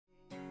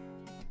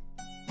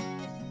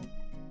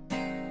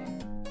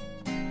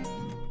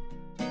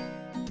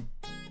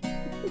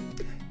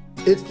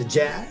It's the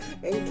Jack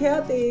and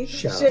Kathy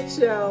Show. Shit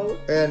Show.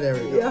 And there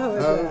we go. Yeah,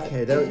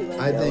 Okay, that?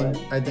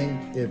 I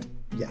think if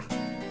yeah.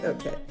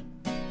 Okay.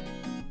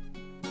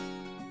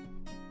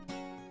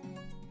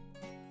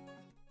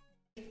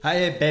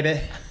 Hi,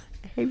 baby.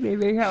 Hey,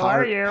 baby, how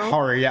are you?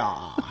 How are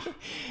ya?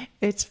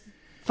 It's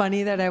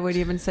funny that I would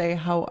even say,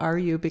 how are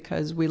you?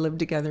 Because we live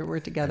together. We're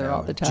together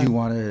all the time. Do you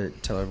want to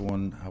tell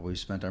everyone how we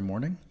spent our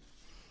morning?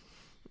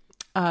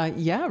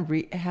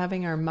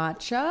 Having our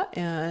matcha,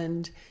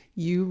 and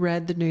you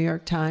read the New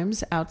York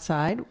Times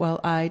outside while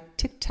I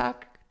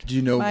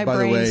TikToked my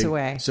brains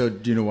away. So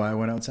do you know why I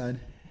went outside?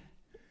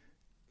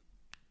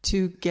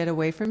 To get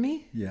away from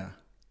me? Yeah.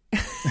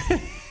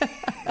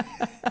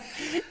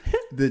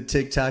 The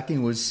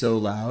TikToking was so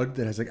loud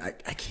that I was like, I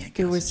can't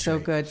concentrate. It was so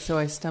good. So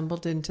I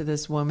stumbled into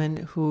this woman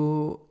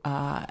who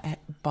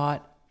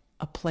bought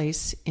a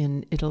place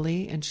in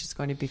Italy, and she's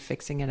going to be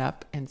fixing it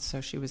up. And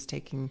so she was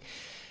taking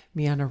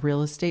me on a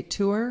real estate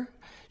tour.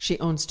 She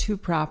owns 2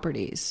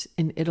 properties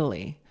in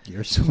Italy.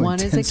 You're so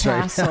one is a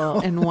castle,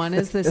 right and one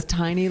is this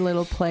tiny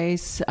little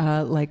place,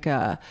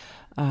 I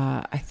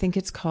think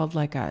it's called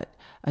like a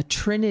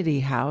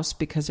Trinity house,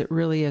 because it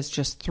really is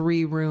just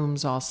 3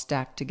 rooms all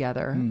stacked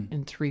together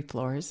in 3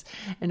 floors.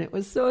 And it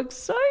was so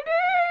exciting.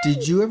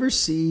 Did you ever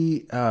see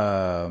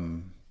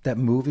that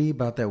movie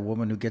about that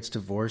woman who gets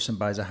divorced and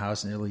buys a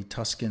house in Italy,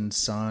 Tuscan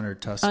sun or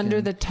Tuscan?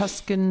 Under the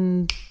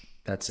Tuscan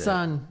That's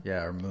sun. It.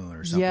 Yeah, or moon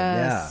or something.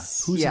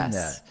 Yes. Yeah. Who's yes. in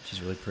that?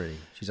 She's really pretty.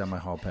 She's on my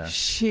hall pass.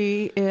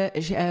 She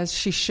is, as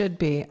she should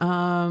be.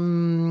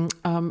 Gosh,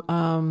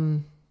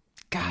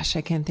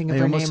 I can't think of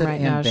her name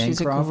right now. Bancroft,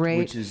 she's a great.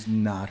 which is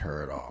not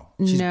her at all.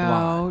 She's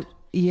blonde.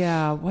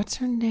 Yeah. What's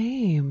her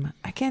name?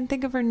 I can't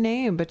think of her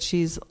name, but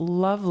she's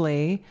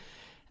lovely.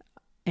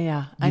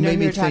 Yeah, I know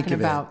who you're talking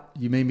about.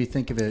 You made me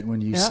think of it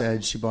when you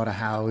said she bought a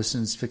house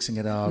and is fixing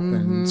it up,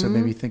 and so it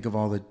made me think of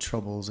all the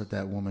troubles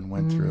that woman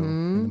went through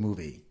in the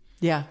movie.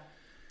 Yeah.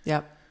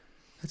 Yep.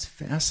 That's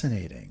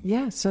fascinating.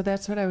 Yeah, so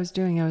that's what I was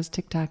doing. I was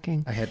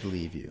TikToking. I had to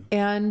leave you.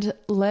 And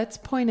let's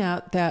point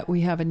out that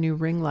we have a new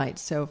ring light.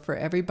 So for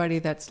everybody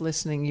that's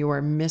listening, you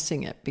are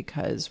missing it,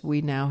 because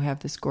we now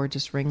have this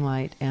gorgeous ring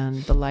light,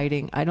 and the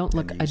lighting. I don't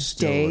look a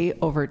day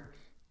over,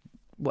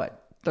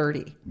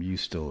 30. You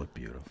still look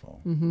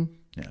beautiful. Mm-hmm.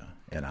 Yeah.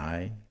 And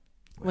I?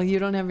 Well, you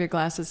don't have your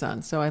glasses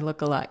on, so I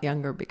look a lot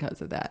younger because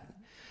of that.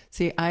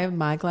 See, I have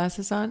my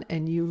glasses on,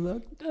 and you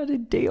look not a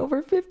day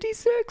over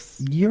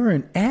 56. You're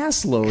an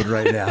ass load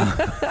right now.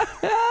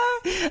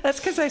 That's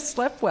because I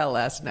slept well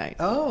last night.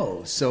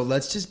 Oh, so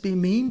let's just be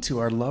mean to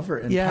our lover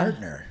and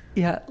partner.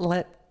 Yeah.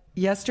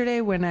 Yesterday,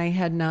 when I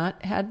had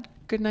not had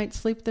good night's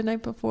sleep the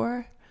night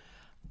before,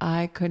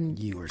 I couldn't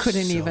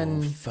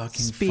even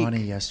fucking speak.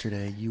 Funny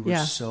yesterday. You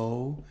were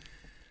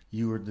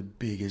you were the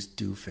biggest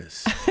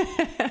doofus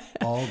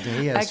all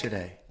day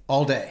yesterday.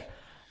 All day.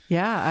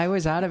 Yeah, I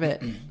was out of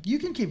it. You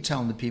can keep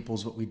telling the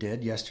peoples what we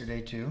did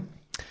yesterday, too.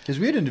 Because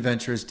we had an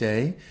adventurous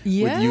day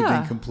with you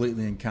being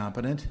completely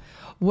incompetent.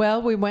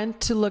 Well, we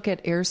went to look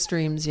at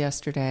Airstreams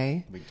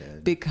yesterday. We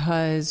did.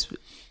 Because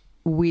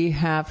we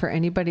have, for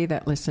anybody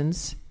that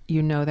listens,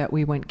 you know that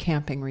we went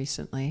camping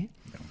recently.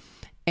 Yeah.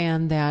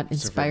 And that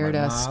inspired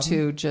us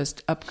to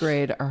just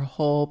upgrade our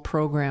whole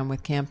program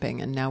with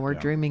camping. And now we're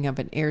dreaming of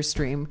an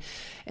Airstream.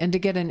 And to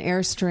get an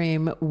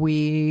Airstream,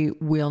 we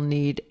will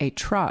need a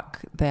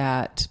truck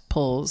that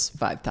pulls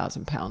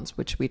 5,000 pounds,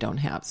 which we don't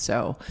have.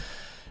 So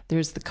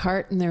there's the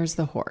cart and there's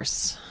the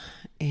horse.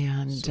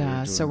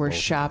 And so we're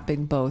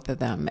shopping both of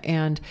them.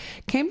 And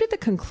came to the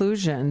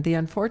conclusion, the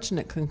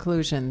unfortunate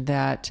conclusion,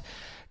 that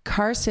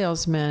car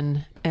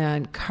salesmen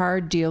and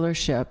car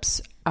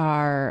dealerships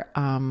are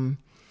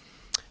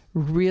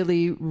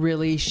really,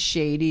 really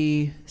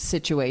shady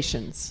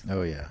situations.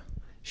 Oh, yeah.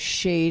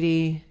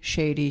 Shady.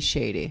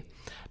 I'm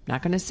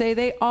not going to say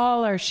they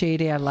all are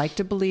shady. I like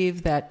to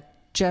believe that,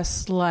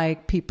 just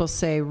like people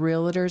say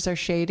realtors are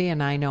shady,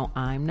 and I know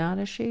I'm not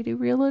a shady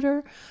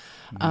realtor.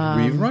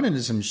 We've run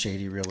into some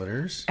shady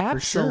realtors.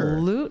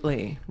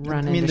 Absolutely for sure.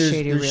 Into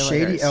shady realtors. There's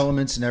shady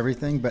elements and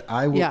everything, but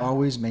I will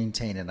always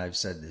maintain, and I've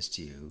said this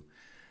to you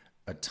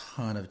a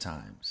ton of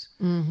times.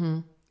 Mm-hmm.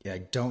 Yeah, I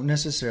don't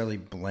necessarily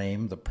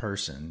blame the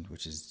person,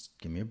 which is,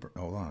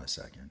 hold on a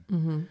second.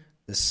 Mm-hmm.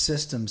 The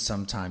system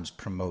sometimes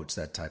promotes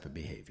that type of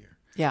behavior.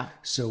 Yeah.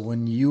 So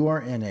when you are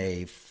in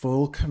a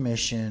full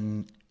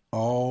commission,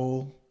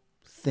 all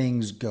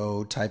things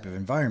go type of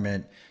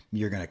environment,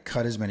 you're going to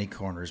cut as many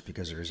corners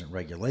because there isn't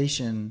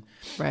regulation.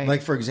 Right.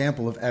 Like, for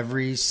example, if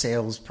every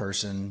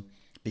salesperson,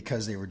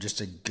 because they were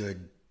just a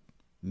good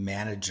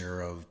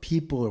manager of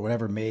people or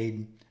whatever,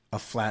 made a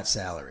flat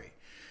salary,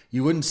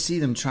 you wouldn't see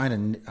them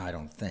trying to, I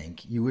don't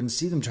think, you wouldn't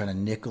see them trying to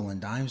nickel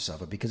and dime stuff.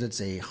 But because it's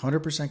a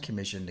 100%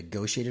 commission,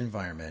 negotiated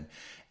environment,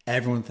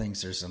 everyone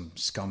thinks there's some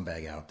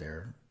scumbag out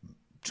there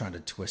trying to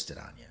twist it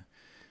on you,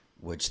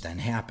 which then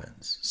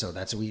happens. So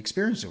that's what we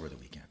experienced over the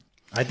weekend.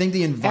 I think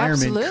the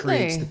environment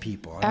creates the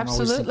people. I don't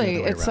always think the other way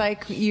It's around.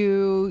 like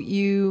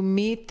you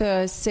meet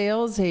the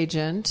sales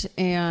agent,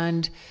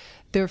 and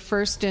Their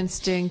first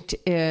instinct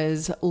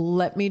is,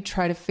 let me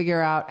try to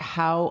figure out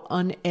how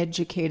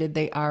uneducated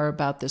they are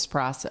about this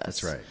process.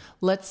 That's right.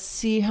 Let's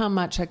see how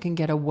much I can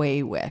get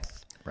away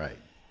with. Right.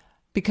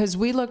 Because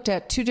we looked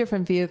at 2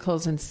 different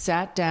vehicles and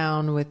sat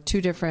down with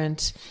 2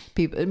 different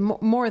people,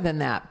 more than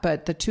that,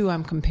 but the 2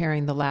 I'm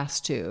comparing, the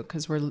last 2,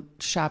 because we're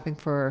shopping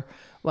for,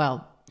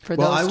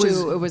 those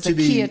 2, it was a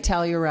Kia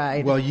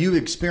Telluride. Well, you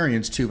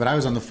experienced 2, but I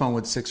was on the phone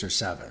with 6 or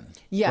 7.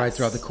 Yes. Right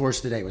throughout the course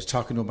of the day. I was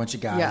talking to a bunch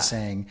of guys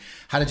saying,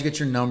 how did you get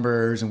your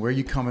numbers and where are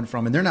you coming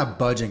from? And they're not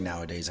budging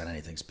nowadays on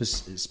anything,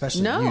 especially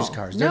used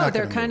cars.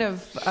 They're kind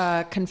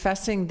of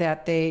confessing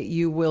that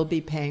you will be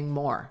paying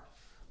more.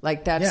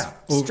 Like that's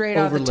straight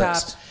out the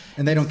top.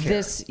 And they don't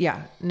care.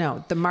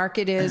 The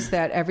market is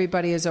that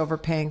everybody is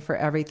overpaying for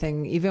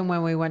everything. Even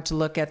when we went to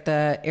look at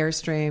the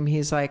Airstream,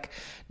 he's like,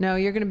 no,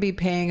 you're going to be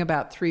paying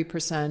about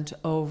 3%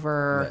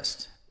 over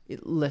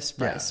list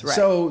price. Right.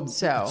 So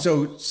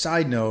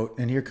side note,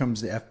 and here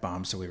comes the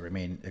F-bomb, so we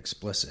remain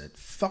explicit.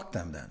 Fuck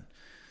them then.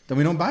 Then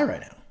we don't buy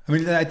right now. I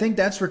mean, I think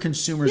that's where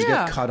consumers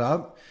get caught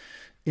up.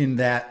 In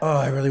that,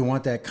 I really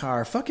want that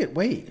car. Fuck it,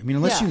 wait. I mean,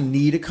 unless you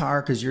need a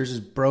car because yours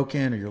is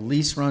broken or your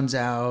lease runs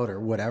out or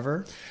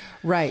whatever.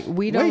 Right.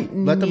 We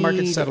don't let the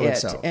market need settle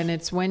itself. And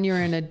it's when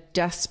you're in a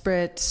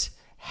desperate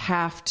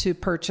have to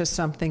purchase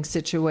something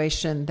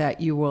situation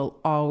that you will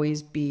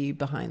always be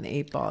behind the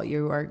 8 ball.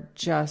 You are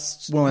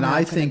just and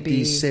I think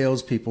these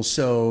salespeople.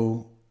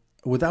 So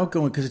without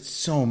going, because it's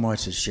so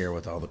much to share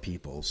with all the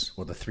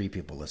the 3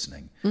 people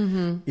listening.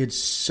 Mm-hmm. It's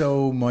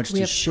so much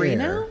to share. 3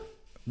 now?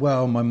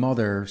 Well, my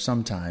mother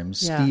sometimes,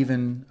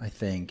 Stephen, I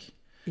think.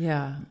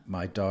 Yeah.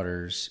 My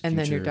daughter's and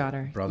then your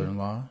daughter.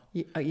 Brother-in-law.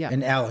 Yeah.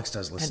 And Alex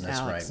does listen.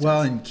 That's right.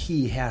 Well, and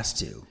Key has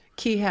to.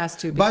 Key has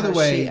to. By the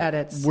way, she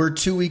edits. We're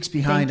 2 weeks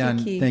behind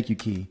Thank you,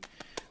 Key.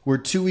 We're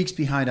 2 weeks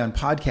behind on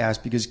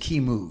podcast because Key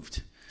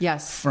moved.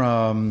 Yes.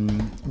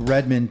 From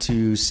Redmond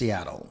to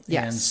Seattle.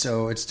 Yes. And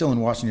so it's still in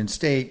Washington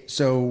State.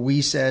 So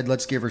we said,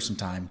 let's give her some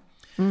time.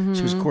 Mm-hmm.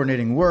 She was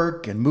coordinating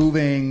work and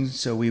moving.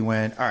 So we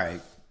went, all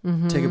right.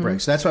 Mm-hmm. Take a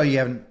break. So that's why you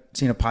haven't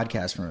seen a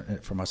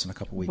podcast from us in a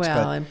couple of weeks.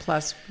 Well, and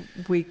plus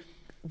we.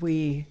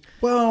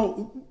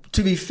 Well,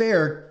 to be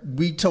fair,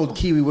 we told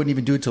Key we wouldn't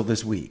even do it till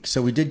this week.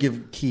 So we did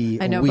give Key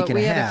a week and a half. But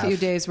we had a few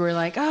days where we're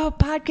like,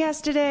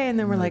 podcast today. And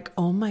then we're like,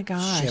 oh my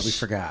gosh. Shit, we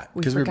forgot.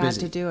 We forgot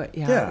to do it.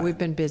 Yeah, we've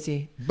been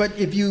busy. But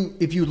if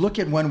you look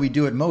at when we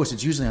do it most,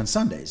 it's usually on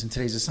Sundays. And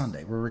today's a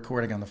Sunday. We're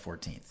recording on the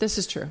 14th. This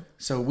is true.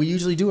 So we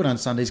usually do it on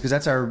Sundays because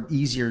that's our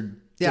easier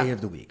day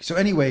of the week. So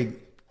anyway,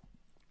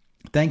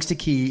 thanks to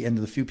Key and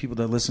to the few people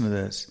that listen to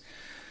this.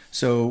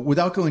 So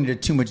without going into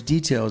too much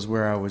details,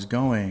 where I was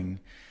going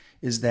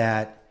is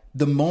that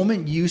the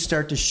moment you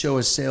start to show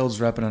a sales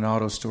rep in an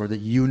auto store that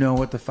you know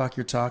what the fuck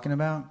you're talking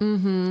about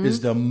is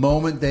the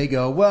moment they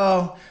go,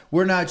 well,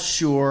 we're not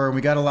sure.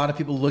 We got a lot of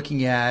people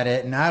looking at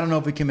it and I don't know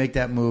if we can make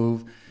that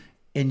move.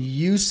 And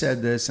you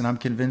said this, and I'm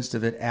convinced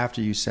of it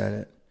after you said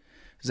it,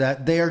 is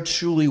that they are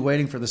truly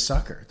waiting for the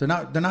sucker. They're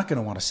not going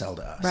to want to sell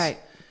to us. Right.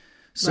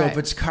 So if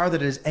it's a car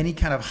that has any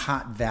kind of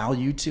hot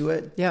value to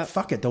it,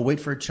 fuck it. They'll wait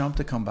for a chump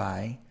to come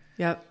by.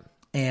 Yep.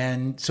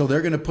 And so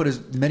they're going to put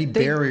as many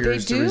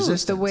barriers to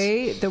resistance. The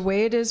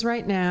way it is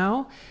right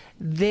now,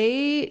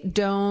 they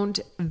don't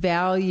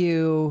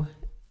value.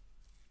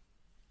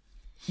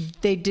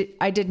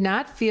 I did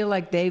not feel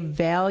like they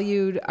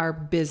valued our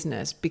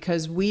business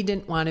because we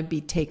didn't want to be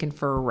taken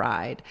for a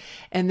ride.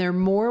 And they're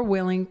more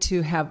willing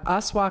to have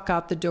us walk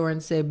out the door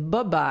and say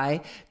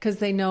bye-bye because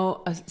they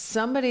know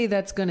somebody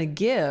that's going to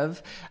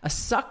give, a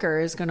sucker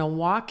is going to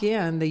walk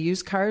in. The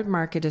used car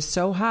market is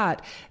so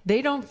hot.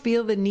 They don't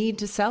feel the need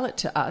to sell it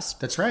to us.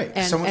 That's right.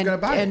 Someone's going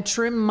to buy it. And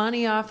trim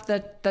money off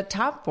the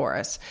top for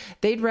us.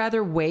 They'd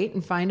rather wait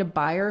and find a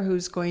buyer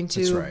who's going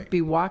to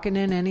be walking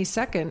in any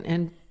second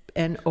and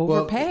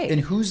overpay.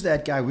 And who's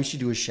that guy? We should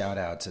do a shout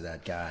out to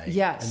that guy.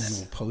 Yes. And then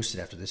we'll post it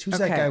after this. Who's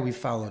that guy we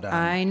followed on?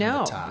 I know.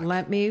 On the talk?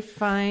 Let me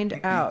find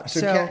out.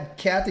 So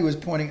Kathy was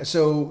pointing.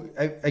 So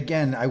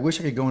again, I wish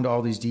I could go into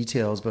all these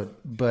details,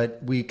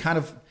 but we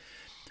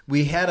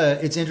had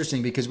it's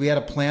interesting because we had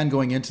a plan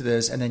going into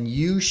this and then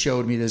you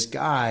showed me this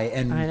guy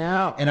and I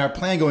know. And our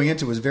plan going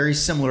into it was very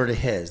similar to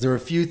his. There were a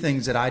few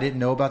things that I didn't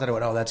know about that I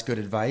went, oh, that's good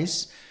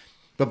advice.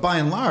 But by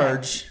and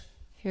large.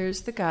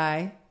 Here's the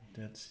guy.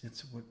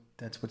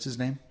 What's his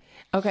name?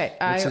 Okay,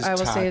 I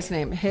will say his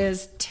name.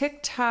 His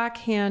TikTok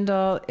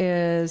handle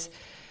is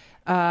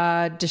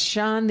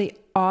Deshaun the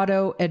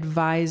Auto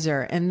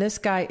Advisor, and this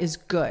guy is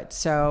good.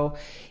 So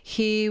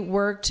he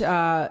worked.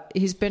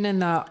 He's been in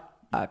the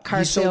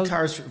car sales. He sold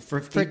cars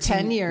for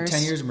 10 years.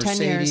 10 years.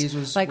 Mercedes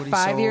was like what he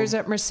 5 sold. years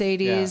at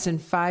Mercedes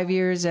and 5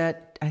 years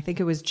at I think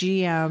it was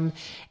GM,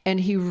 and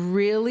he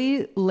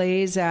really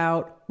lays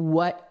out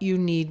what you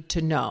need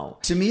to know.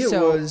 To me, it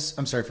was...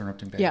 I'm sorry for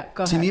interrupting, babe. Yeah,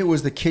 go ahead. To me, it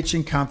was the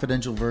Kitchen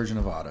Confidential version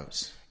of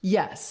autos.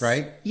 Yes.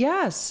 Right?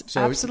 Yes,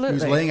 so absolutely.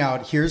 He was laying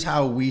out, here's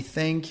how we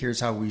think, here's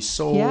how we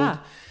sold. Yeah.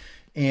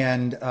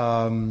 And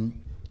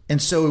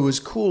so it was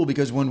cool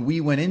because when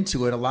we went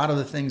into it, a lot of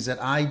the things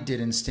that I did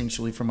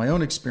instinctually from my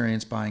own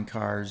experience buying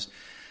cars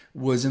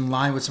was in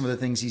line with some of the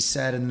things he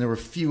said. And there were a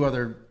few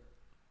other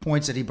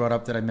points that he brought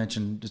up that I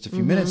mentioned just a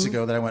few minutes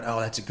ago that I went, oh,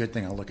 that's a good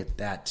thing. I'll look at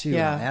that too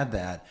and add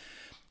that.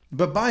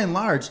 But by and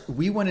large,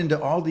 we went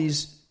into all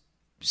these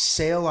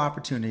sale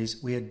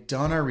opportunities. We had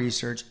done our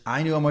research.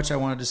 I knew how much I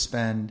wanted to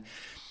spend.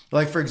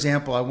 Like, for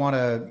example, I want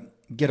to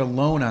get a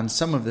loan on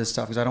some of this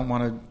stuff because I don't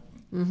want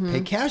to pay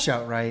cash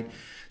outright.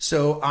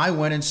 So I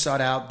went and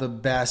sought out the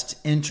best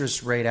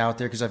interest rate out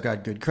there because I've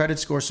got good credit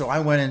score. So I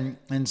went in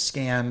and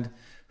scanned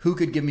who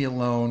could give me a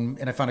loan,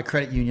 and I found a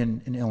credit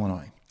union in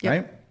Illinois,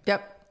 right?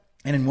 Yep.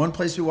 And in one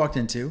place we walked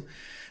into,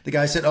 the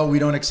guy said, oh, we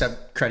don't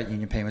accept credit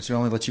union payments. We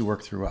only let you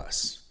work through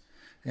us.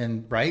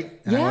 And I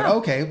went,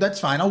 okay, that's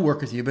fine. I'll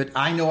work with you, but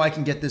I know I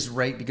can get this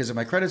rate because of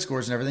my credit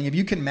scores and everything. If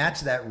you can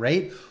match that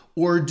rate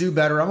or do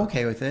better, I'm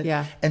okay with it.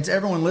 Yeah. And to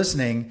everyone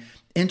listening,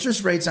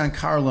 interest rates on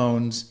car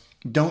loans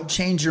don't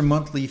change your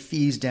monthly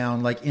fees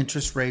down like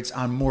interest rates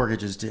on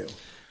mortgages do.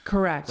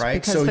 Correct.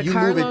 Right. Because so the you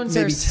car move it loans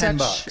maybe are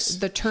 $10.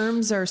 the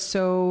terms are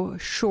so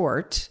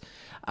short.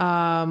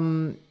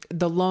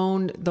 The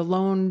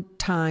loan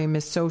time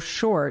is so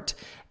short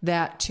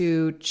that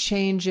to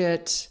change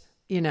it,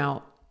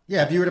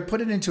 Yeah, if you were to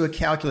put it into a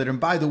calculator, and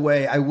by the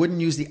way, I wouldn't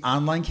use the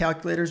online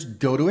calculators.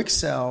 Go to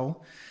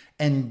Excel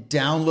and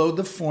download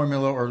the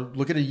formula or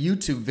look at a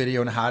YouTube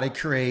video on how to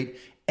create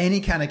any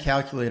kind of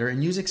calculator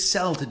and use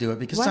Excel to do it.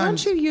 Because why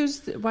don't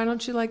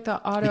you like the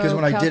auto Because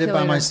when I did it by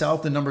calculator?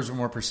 myself, the numbers were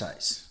more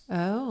precise.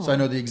 Oh. So I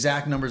know the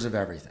exact numbers of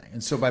everything.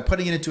 And so by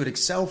putting it into an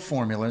Excel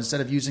formula,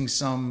 instead of using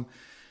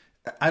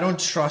I don't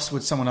trust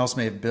what someone else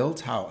may have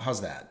built.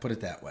 How's that? Put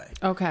it that way.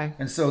 Okay.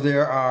 And so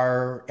there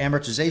are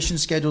amortization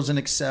schedules in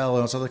Excel and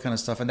all this other kind of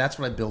stuff. And that's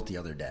what I built the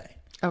other day.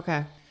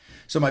 Okay.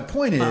 So my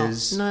point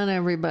is, not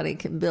everybody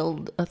can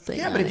build a thing.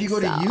 Yeah, but if you go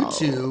to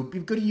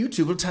YouTube,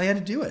 it'll tell you how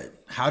to do it.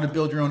 How to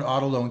build your own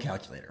auto loan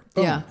calculator.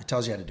 Boom, Yeah. It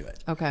tells you how to do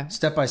it. Okay.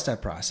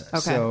 Step-by-step process.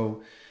 Okay.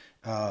 So,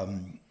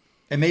 and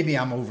maybe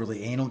I'm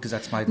overly anal because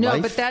that's my life.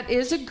 No, but that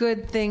is a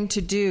good thing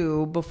to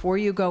do before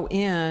you go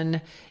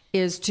in,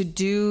 is to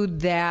do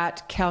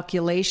that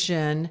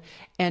calculation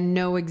and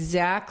know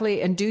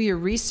exactly, and do your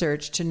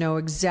research to know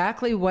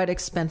exactly what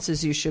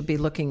expenses you should be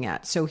looking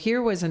at. So here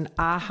was an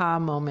aha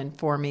moment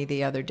for me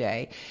the other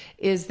day,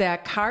 is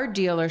that car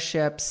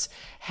dealerships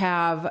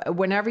have,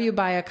 whenever you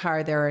buy a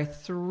car, there are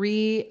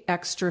 3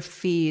 extra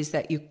fees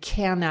that you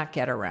cannot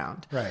get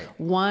around. Right.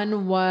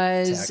 One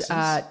was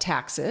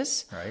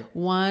taxes. Right.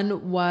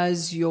 One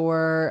was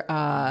your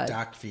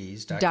document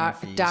fees,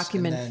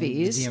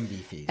 fees, the DMV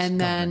fees, and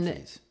then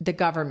fees. The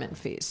government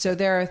fees. So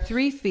there are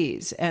 3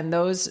 fees, and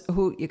those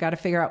you got to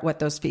figure out what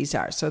those fees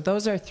are. So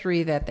those are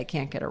 3 that they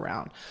can't get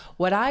around.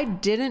 What I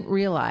didn't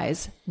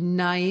realize,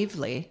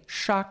 naively,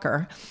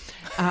 shocker,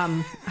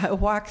 I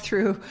walked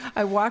through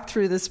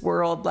this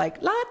world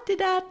like la da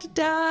da da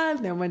da,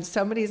 and then when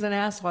somebody's an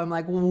asshole, I'm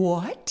like,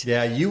 what?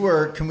 Yeah, you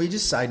were. Can we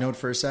just side note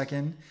for a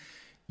second?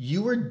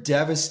 You were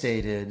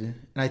devastated, and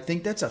I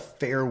think that's a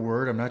fair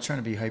word. I'm not trying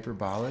to be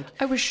hyperbolic.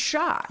 I was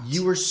shocked.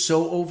 You were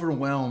so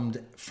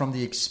overwhelmed from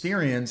the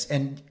experience,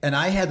 and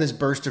I had this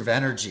burst of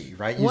energy,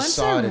 right? You Once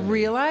saw I it in me.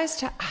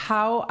 realized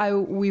how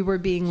we were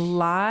being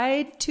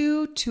lied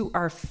to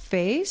our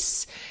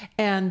face,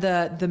 and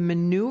the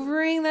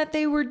maneuvering that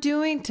they were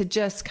doing to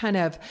just kind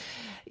of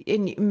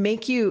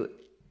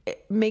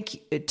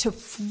to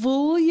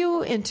fool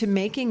you into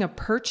making a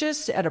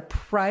purchase at a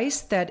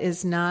price that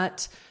is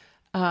not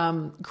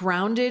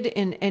grounded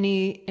in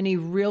any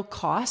real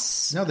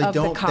costs. No, they of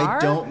don't. The car.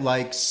 They don't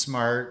like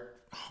smart,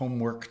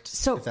 homeworked.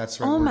 So, if that's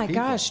the right oh word, my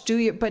people. gosh, do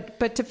you?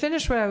 But to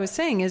finish what I was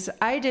saying is,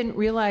 I didn't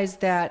realize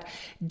that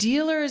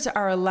dealers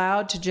are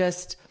allowed to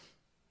just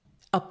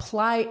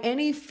apply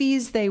any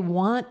fees they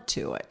want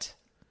to it.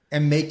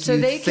 And make So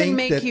you they think can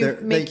make that you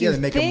they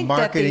make think a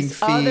marketing that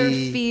these other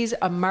fee. fees,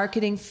 a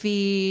marketing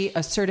fee,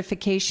 a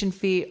certification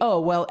fee.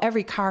 Oh, well,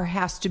 every car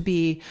has to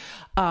be,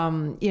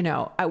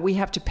 we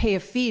have to pay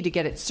a fee to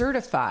get it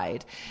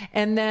certified.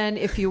 And then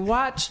if you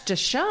watch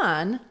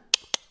Deshaun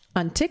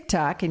on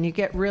TikTok and you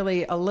get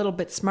really a little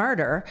bit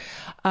smarter,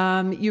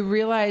 you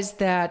realize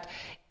that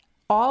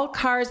all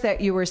cars that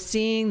you are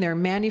seeing, their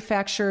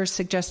manufacturer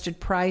suggested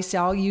price,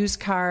 all used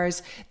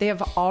cars, they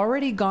have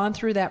already gone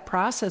through that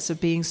process of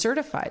being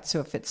certified. So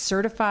if it's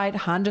certified,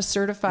 Honda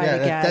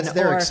certified again, that's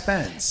their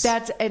expense.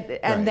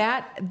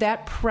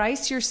 That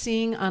price you're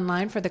seeing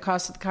online for the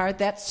cost of the car,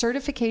 that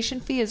certification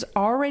fee is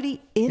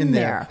already in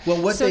there.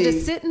 Well, to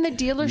sit in the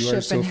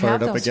dealership and have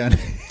those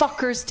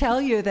fuckers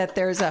tell you that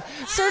there's a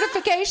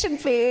certification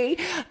fee,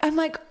 I'm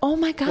like, oh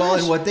my gosh. Well,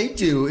 and what they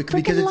do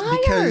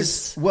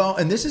because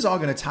and this is all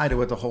going to tie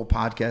to what the whole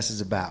podcast is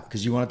about,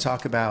 because you want to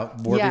talk about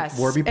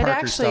Warby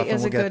Parker stuff,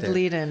 and we'll get there. It actually is a good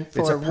lead-in for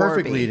It's a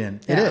perfect Warby. lead-in.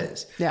 Yeah. It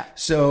is. Yeah.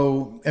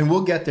 So, and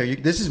we'll get there.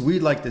 We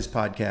like this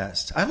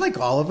podcast. I like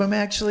all of them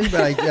actually,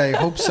 but I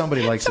hope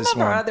somebody likes this one.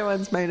 Some of our other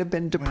ones might have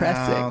been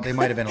depressing. Well, they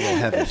might have been a little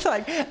heavy. It's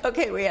like,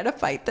 okay, we had a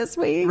fight this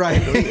week.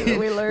 Right.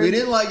 We learned. We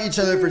didn't like each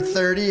other for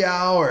 30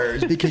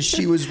 hours because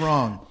she was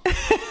wrong.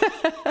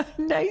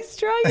 Nice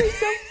try. You're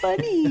so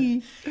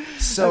funny.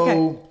 So,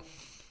 okay.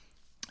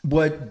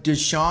 what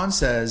Deshaun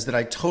says that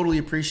I totally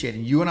appreciate,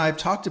 and you and I have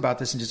talked about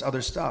this and just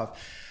other stuff,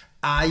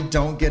 I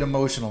don't get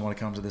emotional when it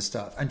comes to this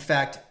stuff. In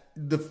fact,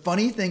 the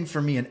funny thing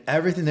for me and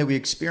everything that we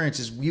experience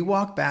is we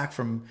walk back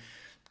from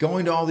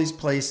going to all these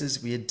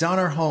places. We had done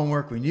our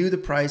homework. We knew the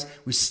price.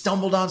 We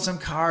stumbled on some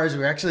cars. We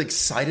were actually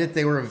excited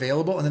they were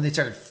available. And then they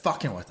started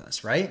fucking with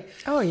us, right?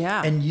 Oh,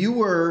 yeah. And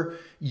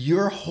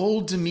your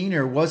whole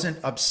demeanor wasn't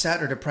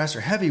upset or depressed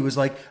or heavy. It was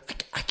like,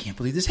 I can't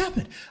believe this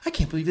happened. I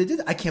can't believe they did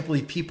that. I can't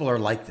believe people are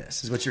like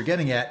this, is what you're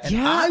getting at. And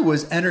I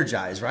was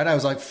energized, right? I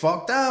was like,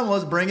 fuck them.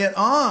 Let's bring it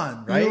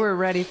on, right? You were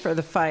ready for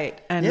the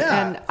fight. And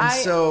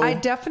I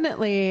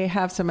definitely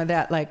have some of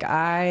that. Like,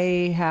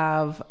 I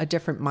have a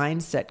different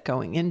mindset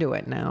going into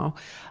it now.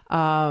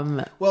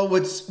 Well,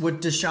 what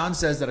Deshaun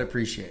says that I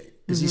appreciate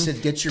is he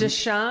said, get your...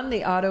 Deshaun,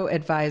 the auto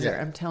advisor.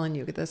 Yeah. I'm telling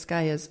you, this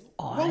guy is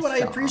awesome. Well, what I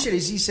appreciate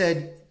is he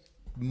said...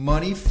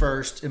 money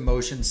first,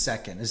 emotion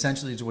second,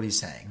 essentially is what he's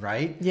saying,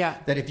 right? Yeah.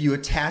 That if you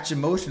attach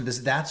emotion to this,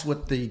 that's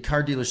what the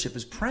car dealership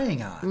is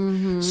preying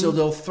on. So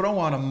they'll throw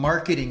on a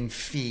marketing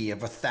fee of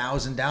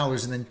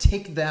 $1,000 and then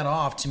take that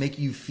off to make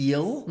you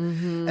feel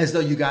as though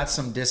you got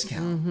some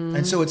discount.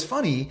 And so it's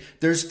funny,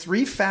 there's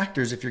 3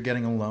 factors if you're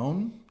getting a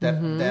loan that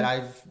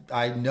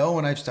I know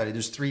and I've studied.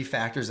 There's 3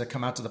 factors that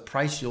come out to the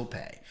price you'll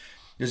pay.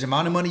 There's the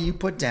amount of money you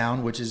put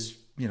down, which is,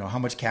 how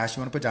much cash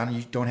you want to put down, and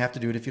you don't have to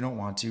do it if you don't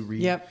want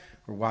to.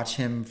 Or watch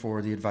him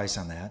for the advice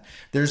on that.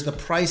 There's the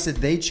price that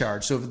they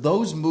charge. So if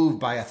those move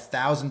by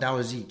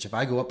 $1,000 each, if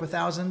I go up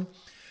 $1,000,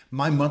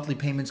 my monthly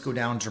payments go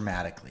down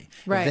dramatically.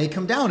 Right. If they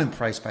come down in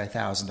price by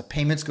 $1,000, the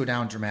payments go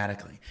down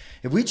dramatically.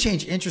 If we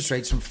change interest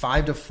rates from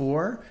 5 to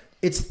 4,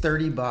 it's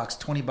 $30,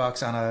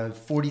 $20 on a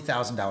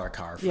 $40,000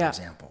 car, for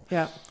example.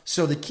 Yeah.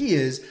 So the key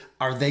is,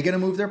 are they going to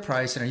move their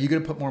price, and are you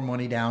going to put more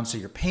money down so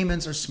your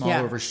payments are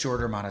smaller over a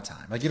shorter amount of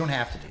time? Like, you don't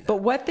have to do that.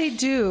 But what they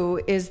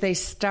do is they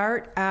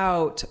start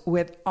out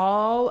with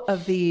all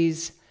of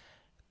these,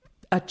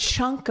 a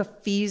chunk of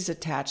fees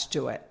attached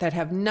to it that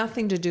have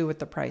nothing to do with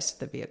the price of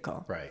the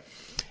vehicle. Right.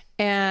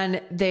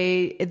 And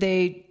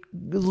they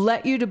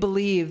let you to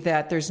believe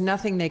that there's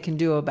nothing they can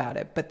do about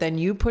it. But then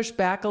you push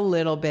back a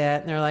little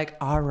bit and they're like,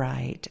 all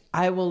right,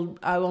 I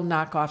will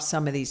knock off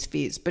some of these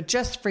fees, but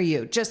just for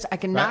you, I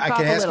can knock off a little. I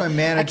can ask my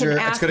manager.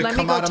 It's going to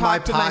come out of my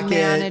pocket. Let me go talk to my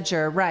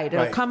manager. Right.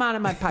 It'll come out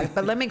of my pocket,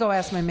 but let me go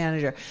ask my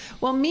manager.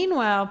 Well,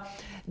 meanwhile,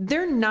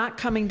 they're not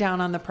coming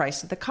down on the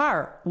price of the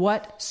car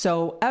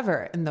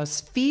whatsoever. And those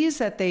fees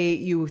that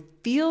you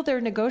feel they're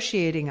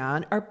negotiating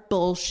on are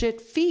bullshit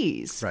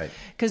fees. Right.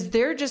 Because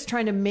they're just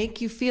trying to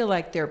make you feel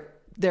like they're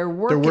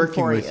working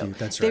for with you.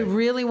 That's right. They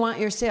really want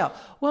your sale.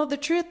 Well, the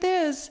truth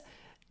is,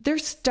 they're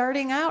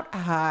starting out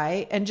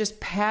high and just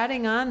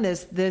padding on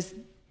this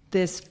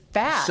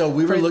fat. So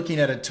we were looking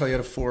at a Toyota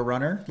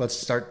 4Runner. Let's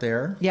start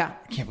there. Yeah.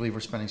 I can't believe we're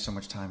spending so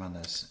much time on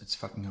this. It's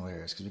fucking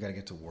hilarious because we got to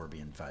get to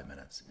Warby in 5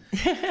 minutes.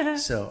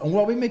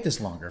 We make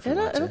this longer if we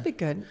want to. It'll be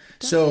good.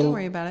 Don't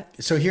worry about it.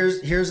 So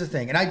here's the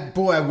thing. And I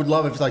would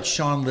love if like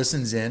Sean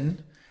listens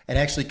in and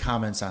actually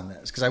comments on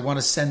this, because I want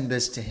to send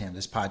this to him,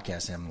 this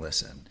podcast to him,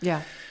 listen.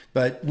 Yeah.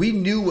 But we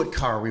knew what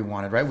car we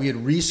wanted, right? We had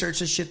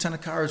researched a shit ton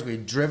of cars. We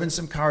had driven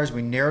some cars.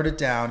 We narrowed it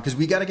down because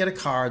we got to get a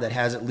car that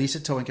has at least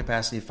a towing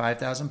capacity of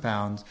 5,000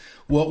 pounds.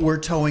 What we're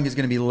towing is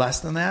going to be less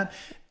than that.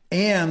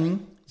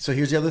 And so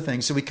here's the other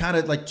thing. So we kind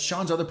of, like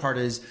Sean's other part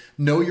is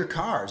know your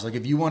cars. Like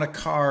if you want a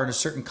car in a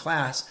certain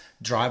class,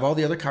 drive all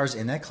the other cars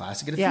in that class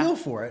to get a feel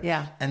for it.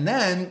 Yeah. And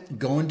then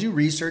go and do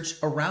research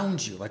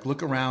around you. Like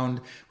look around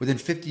within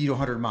 50 to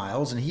 100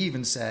 miles. And he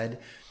even said,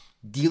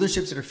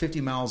 dealerships that are 50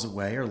 miles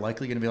away are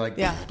likely going to be like,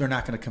 they're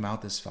not going to come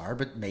out this far,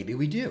 but maybe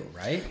we do,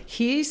 right?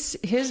 His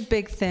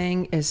big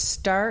thing is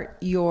start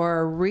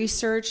your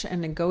research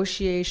and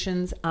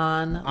negotiations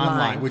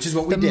online, which is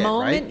what we did, The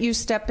moment you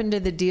step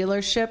into the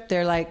dealership,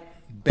 they're like,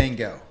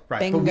 bingo, right?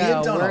 Bingo,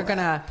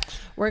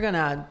 we're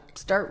gonna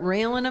start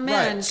railing them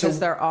in because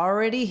they're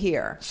already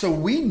here. So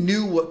we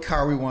knew what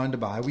car we wanted to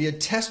buy. We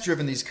had test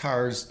driven these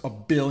cars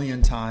 1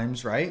 billion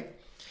times, right?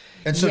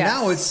 And so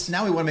now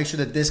we want to make sure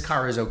that this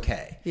car is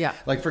okay. Yeah.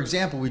 Like, for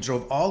example, we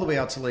drove all the way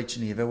out to Lake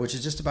Geneva, which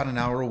is just about an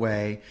hour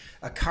away.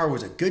 A car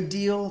was a good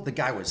deal. The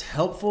guy was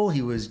helpful.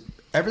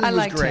 Everything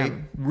was great.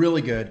 Him.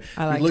 Really good.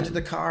 We looked at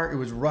the car. It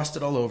was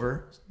rusted all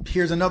over.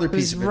 Here's another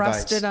piece of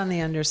advice. Rusted on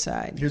the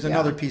underside. Here's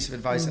another piece of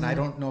advice. And I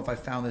don't know if I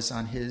found this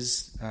on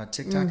his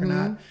TikTok or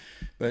not,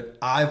 but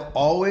I've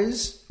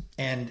always...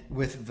 And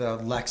with the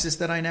Lexus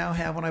that I now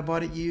have when I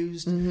bought it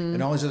used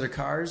and all these other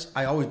cars,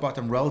 I always bought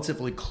them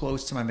relatively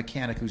close to my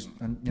mechanic who's,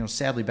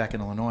 sadly back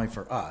in Illinois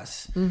for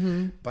us.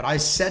 But I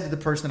said to the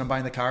person that I'm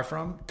buying the car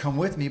from, come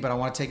with me, but I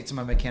want to take it to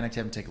my mechanic to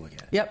have him take a look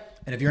at it. Yep.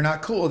 And if you're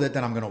not cool with it,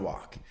 then I'm going to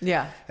walk.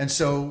 Yeah. And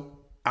so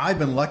I've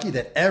been lucky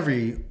that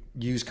every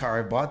used car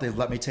I bought, they've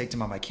let me take to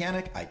my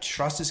mechanic. I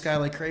trust this guy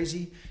like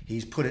crazy.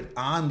 He's put it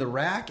on the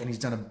rack and he's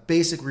done a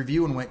basic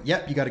review and went,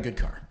 yep, you got a good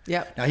car.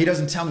 Yep. Now, he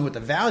doesn't tell me what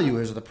the value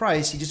is or the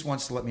price. He just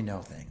wants to let me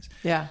know things.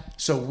 Yeah.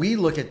 So we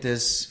look at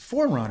this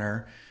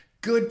 4Runner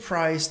good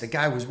price. The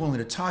guy was willing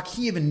to talk.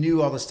 He even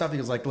knew all the stuff. He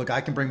was like, look,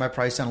 I can bring my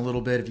price down a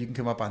little bit. If you can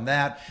come up on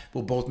that,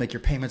 we'll both make your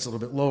payments a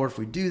little bit lower. If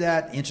we do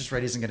that, interest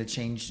rate isn't going to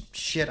change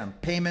shit on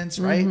payments,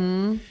 right?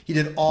 Mm-hmm. He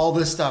did all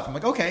this stuff. I'm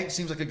like, okay,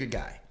 seems like a good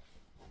guy.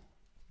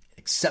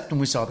 Except when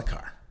we saw the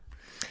car.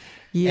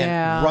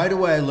 Yeah. And right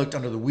away I looked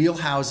under the wheel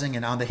housing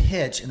and on the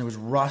hitch, and there was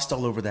rust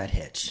all over that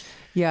hitch.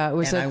 Yeah, it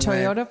was a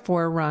Toyota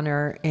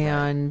 4Runner,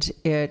 and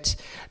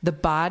the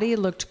body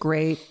looked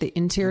great, the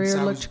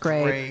interior looked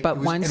great, but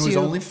once it was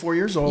only 4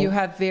 years old. You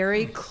have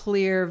very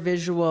clear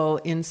visual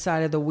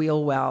inside of the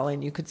wheel well,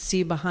 and you could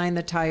see behind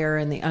the tire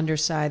and the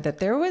underside that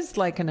there was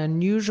like an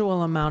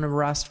unusual amount of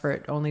rust for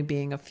it only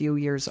being a few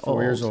years old.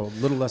 4 years old, a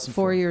little less than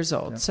 4 years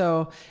old. Yeah.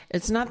 So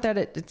it's not that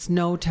it's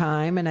no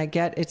time, and I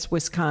get it's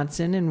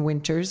Wisconsin and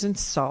winters and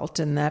salt,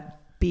 and that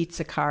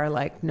beats a car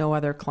like no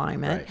other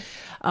climate.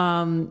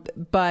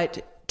 Right.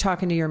 But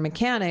talking to your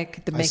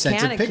mechanic, I sent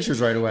him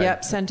pictures right away.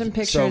 Yep, sent him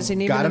pictures,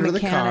 and even the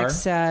mechanic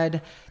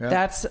said,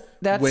 that's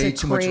a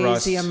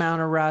crazy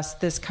amount of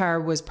rust. This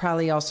car was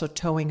probably also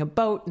towing a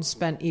boat and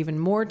spent even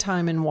more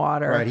time in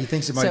water. Right, he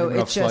thinks it might have been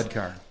a flood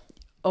car.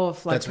 Oh, a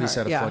flood car. That's what he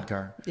said, a flood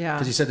car. Yeah.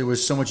 Because he said there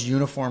was so much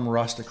uniform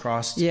rust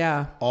across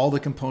all the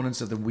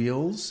components of the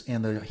wheels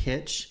and the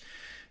hitch.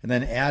 And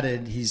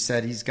then he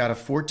said he's got a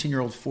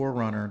 14-year-old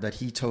 4Runner that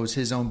he tows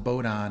his own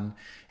boat on.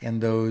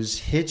 And those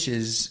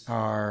hitches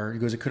he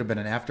goes, it could have been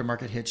an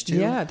aftermarket hitch too.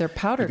 Yeah, they're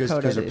powder coated.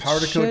 Because they're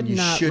powder coated, and you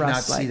should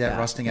not see that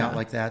rusting out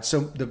like that.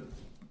 So the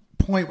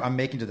point I'm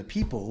making to the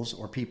people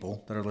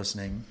that are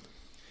listening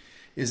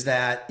is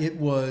that it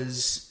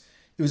was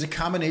a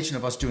combination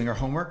of us doing our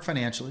homework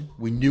financially.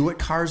 We knew what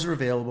cars are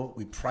available.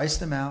 We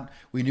priced them out.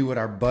 We knew what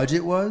our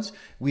budget was.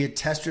 We had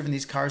test driven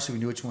these cars, so we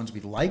knew which ones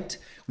we liked.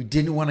 We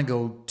didn't want to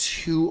go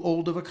too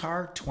old of a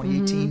car,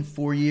 2018,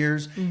 4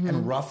 years,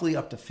 and roughly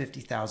up to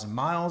 50,000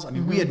 miles. I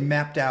mean, we had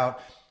mapped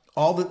out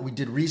we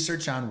did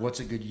research on what's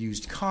a good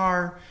used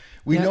car.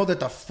 We know that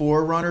the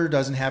 4Runner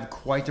doesn't have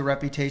quite the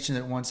reputation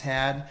that it once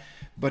had,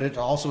 but it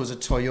also is a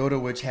Toyota,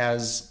 which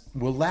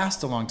will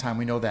last a long time.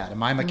 We know that. And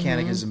my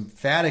mechanic has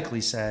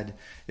emphatically said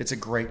it's a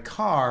great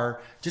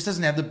car, just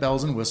doesn't have the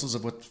bells and whistles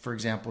of what, for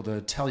example,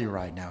 the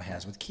Telluride now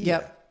has with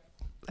Kia.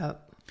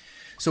 Yep.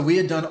 So we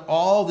had done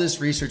all this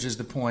research as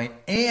the point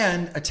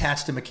and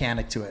attached a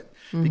mechanic to it.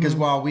 Because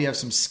while we have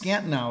some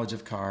scant knowledge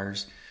of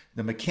cars,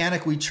 the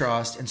mechanic we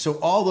trust, and so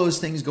all those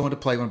things go into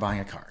play when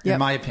buying a car, in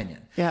my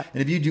opinion. Yep.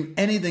 And if you do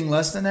anything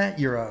less than that,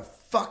 you're a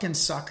fucking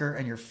sucker,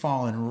 and you're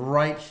falling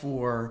right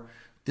for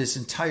this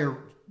entire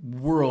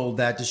world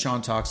that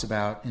Deshaun talks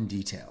about in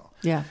detail.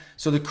 Yeah.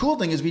 So the cool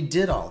thing is we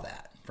did all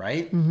that,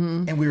 right?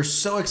 And we were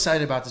so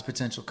excited about this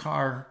potential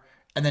car.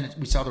 And then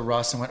we saw the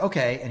rust and went,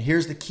 okay, and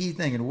here's the key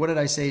thing. And what did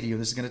I say to you?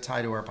 This is going to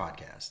tie to our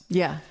podcast.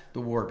 Yeah.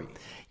 The Warby.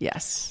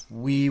 Yes.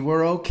 We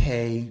were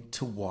okay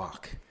to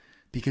walk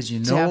because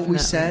you know what we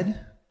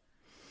said?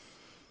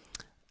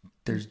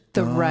 There's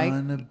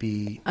going to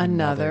be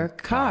another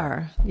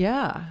car.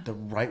 Yeah. The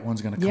right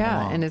one's going to come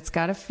along. Yeah, and it's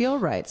got to feel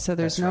right. So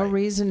there's no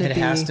reason to It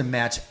has to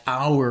match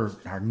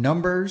our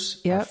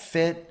numbers, our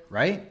fit,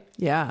 right?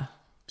 Yeah.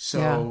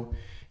 So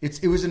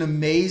it was an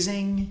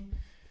amazing...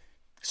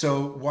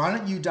 So why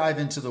don't you dive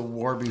into the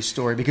Warby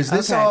story? Because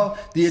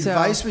the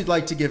advice we'd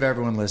like to give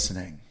everyone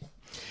listening.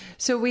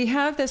 So we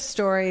have this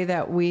story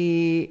that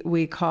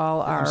we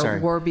call our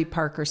Warby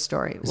Parker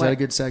story. Is that a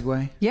good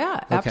segue?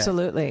 Yeah, okay.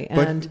 Absolutely.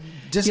 But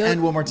just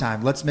end one more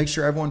time. Let's make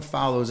sure everyone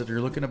follows. If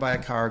you're looking to buy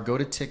a car, go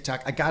to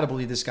TikTok. I got to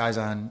believe this guy's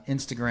on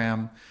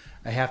Instagram.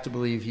 I have to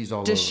believe he's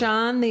all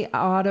Deshaun over. the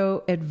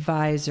Auto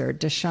Advisor.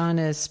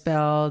 Deshaun is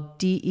spelled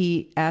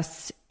Deshone.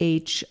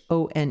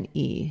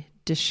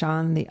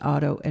 Deshaun the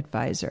Auto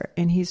Advisor.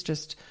 And he's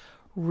just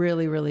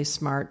really, really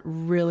smart,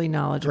 really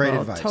knowledgeable. Great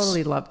advice.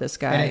 Totally love this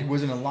guy. And it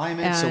was in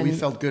alignment, so we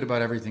felt good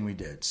about everything we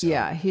did. So.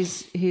 Yeah,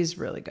 he's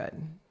really good.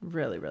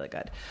 Really, really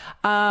good.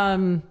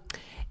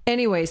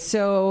 Anyway,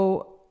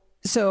 so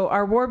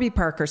our Warby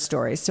Parker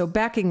story. So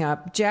backing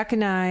up, Jack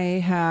and I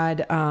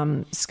had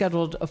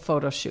scheduled a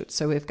photo shoot.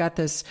 So we've got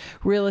this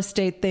real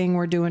estate thing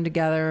we're doing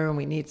together, and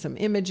we need some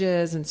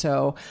images. And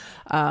so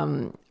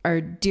our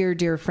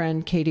dear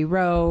friend Katie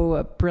Rowe,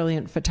 a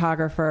brilliant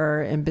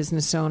photographer and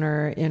business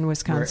owner in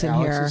Wisconsin,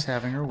 where Alex is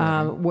having her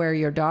wedding. Where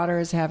your daughter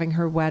is having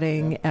her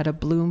wedding at a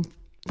bloom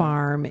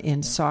farm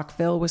in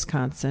Saukville,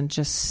 Wisconsin.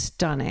 Just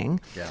stunning.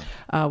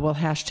 Yeah. We'll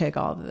hashtag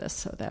all of this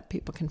so that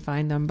people can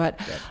find them. But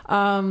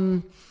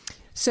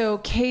so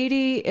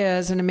Katie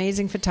is an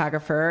amazing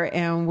photographer,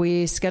 and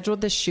we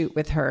scheduled this shoot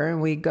with her,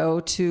 and we go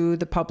to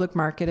the public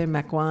market in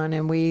Mequon,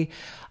 and we,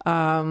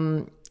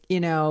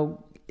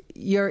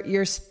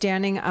 you're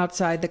standing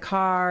outside the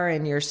car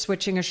and you're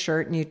switching a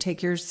shirt, and you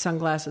take your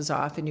sunglasses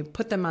off and you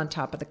put them on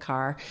top of the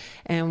car,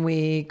 and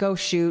we go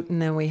shoot,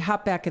 and then we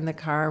hop back in the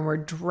car and we're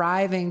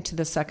driving to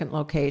the second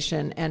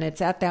location. And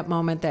it's at that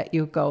moment that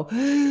you go,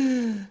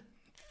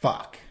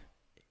 fuck.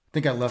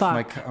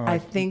 I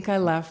think I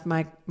left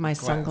my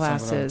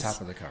sunglasses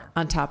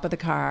on top of the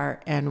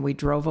car, and we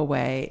drove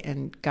away,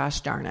 and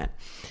gosh darn it.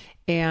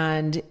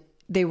 And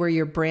they were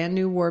your brand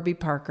new Warby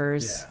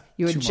Parkers. Yeah.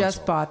 You had 2 months just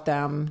old. bought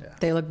them. Yeah.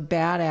 They look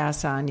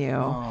badass on you.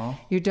 Aw.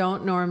 You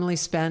don't normally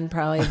spend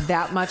probably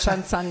that much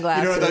on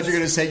sunglasses. You know what I thought you were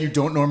going to say? You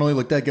don't normally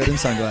look that good in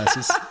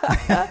sunglasses.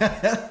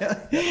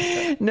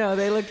 No,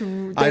 they look.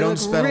 I don't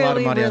spend a lot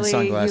of money on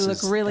sunglasses. You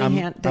look really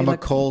handsome. I'm a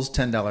Kohl's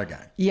 $10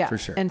 guy. Yeah, for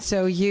sure. And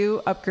so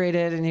you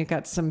upgraded and you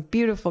got some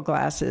beautiful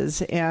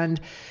glasses. And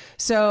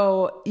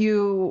so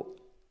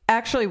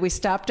we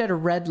stopped at a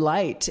red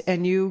light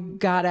and you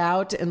got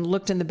out and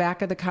looked in the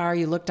back of the car.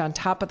 You looked on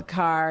top of the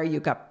car.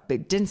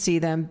 Didn't see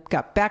them,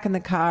 got back in the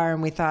car,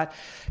 and we thought,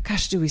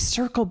 gosh, do we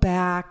circle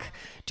back?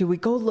 Do we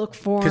go look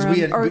for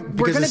them?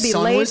 Because the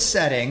sun was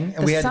setting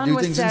and we had to do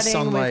things in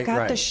sunlight. We've got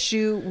right. the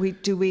shoot.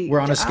 We're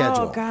on a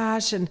schedule. Oh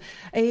gosh. And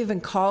I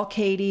even call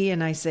Katie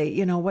and I say,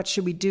 what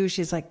should we do?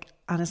 She's like,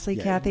 honestly,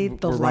 Kathy,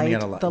 we're running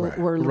out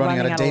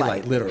of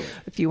daylight, literally.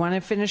 If you want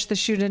to finish the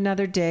shoot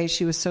another day,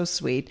 she was so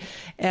sweet.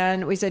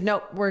 And we said,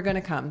 nope, we're going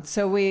to come.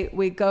 So we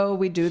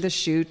do the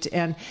shoot.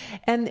 And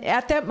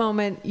at that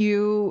moment,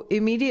 you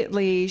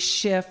immediately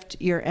shift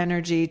your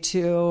energy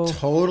to...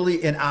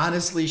 Totally and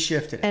honestly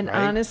shifted it, And right?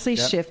 honestly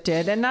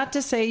shifted. And not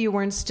to say you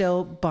weren't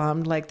still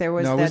bummed, like there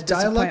was that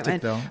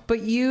disappointment. Though.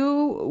 But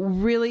you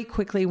really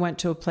quickly went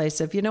to a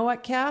place of, you know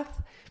what,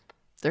 Kath?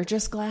 They're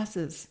just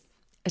glasses.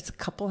 It's a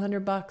couple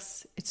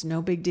 $100. It's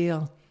no big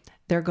deal.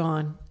 They're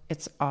gone.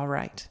 It's all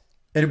right.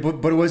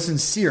 But it was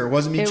sincere. It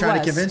wasn't me trying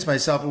to convince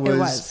myself. It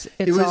was.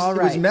 It's all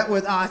right. It was met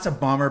with, it's a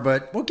bummer,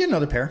 but we'll get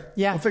another pair.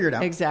 Yeah, we'll figure it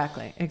out.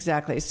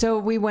 Exactly. So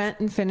we went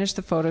and finished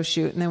the photo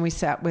shoot, and then we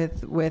sat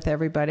with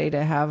everybody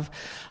to have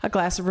a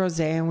glass of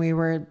rosé, and we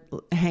were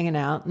hanging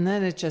out. And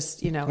then it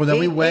just, Well, then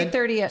we went 8:30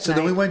 at night. So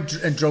then we went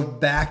and drove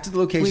back to the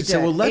location. We did.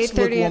 So let's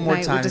look one more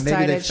time. We decided,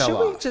 maybe they fell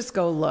off. Should we just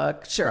go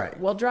look? Sure. Right.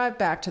 We'll drive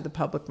back to the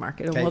public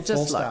market, and Okay, we'll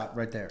just full look. stop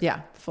right there.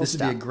 Yeah, full This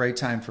stop. would be a great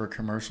time for a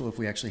commercial if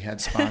we actually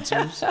had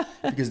sponsors,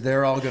 because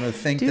they're all going to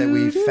think that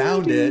we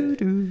found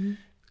it when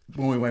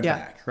we went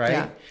back,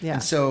 right? Yeah.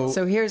 And so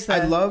here's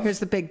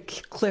the big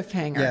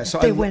cliffhanger. Yeah, so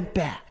they went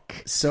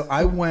back. So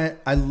I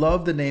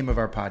love the name of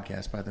our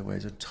podcast, by the way.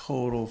 It's a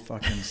total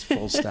fucking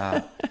full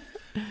stop.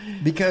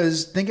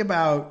 Because think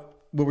about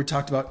what we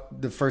talked about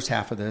the first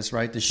half of this,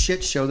 right? The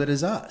shit show that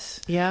is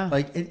us. Yeah.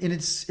 Like, and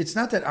it's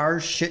not that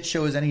our shit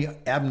show is any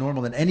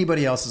abnormal than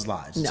anybody else's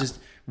lives. It's No. just,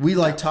 we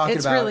like talking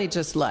about. It's really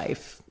just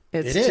life.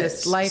 It's it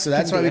just is. life. So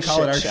that's why we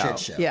call it our shit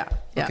show. Yeah.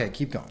 Okay,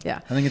 keep going. Yeah.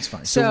 I think it's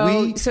fine.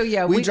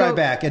 We drive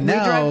back, and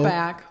now drive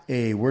back.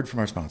 A word from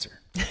our sponsor.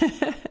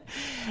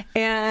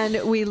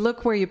 And we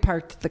look where you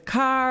parked the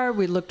car.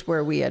 We looked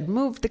where we had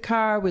moved the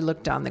car. We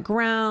looked on the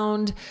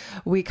ground.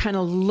 We kind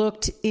of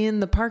looked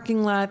in the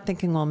parking lot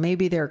thinking, well,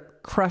 maybe they're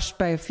crushed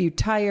by a few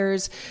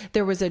tires.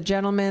 There was a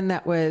gentleman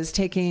that was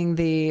taking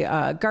the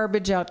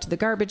garbage out to the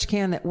garbage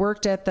can that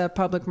worked at the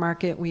public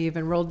market. We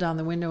even rolled down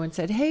the window and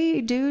said,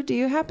 hey, dude, do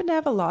you happen to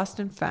have a lost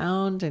and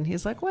found? And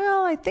he's like,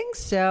 well, I think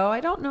so. I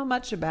don't know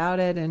much about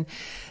it. And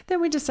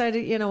then we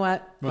decided, you know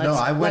what?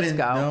 Let's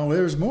go. No,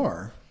 there was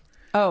more.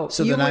 Oh,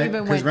 so you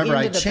even went remember, into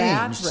I the changed.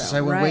 bathroom. So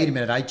I went, right. wait a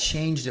minute. I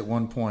changed at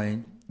one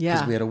point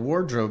because we had a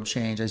wardrobe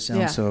change. I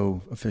sound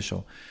so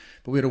official.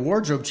 But we had a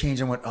wardrobe change.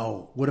 And went,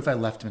 oh, what if I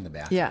left him in the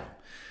bathroom?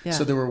 Yeah.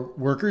 So there were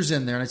workers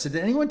in there. And I said,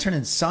 did anyone turn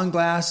in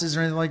sunglasses or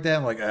anything like that?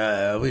 I'm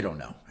like, we don't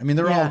know. I mean,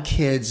 they're all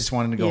kids just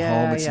wanting to go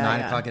home. It's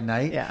 9 o'clock at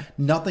night. Yeah.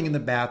 Nothing in the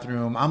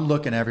bathroom. I'm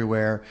looking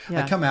everywhere.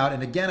 Yeah. I come out.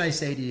 And again, I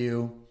say to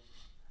you,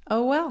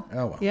 Oh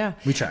well. Yeah.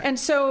 We tried. And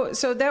so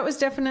that was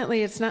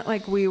definitely, it's not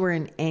like we were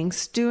in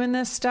angst doing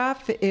this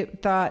stuff.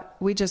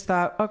 We just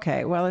thought,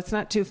 okay, well, it's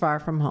not too far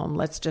from home.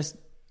 Let's just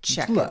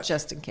check it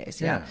just in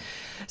case. Yeah.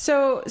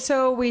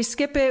 So we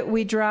skip it.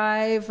 We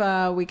drive,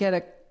 we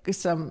get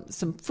some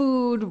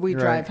food. We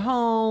drive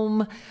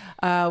home.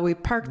 We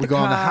park the car. We go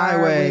on the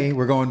highway.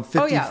 We're going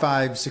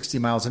 55, 60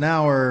 miles an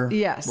hour.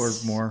 Yes. Or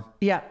more.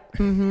 Yeah.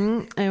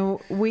 Mm-hmm. And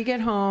we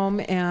get home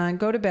and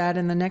go to bed.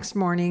 And the next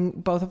morning,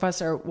 both of us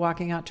are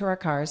walking out to our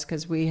cars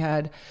because we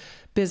had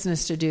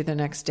business to do the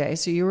next day.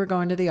 So you were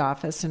going to the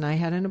office and I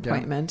had an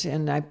appointment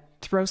and I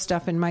throw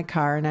stuff in my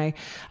car and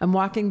I'm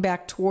walking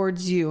back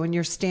towards you and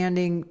you're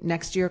standing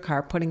next to your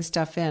car putting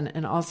stuff in.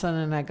 And all of a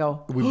sudden I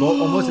go, we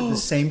both almost at the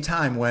same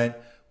time went,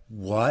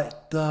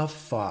 what the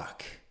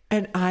fuck?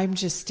 And I'm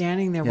just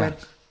standing there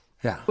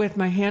with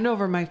my hand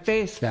over my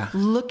face,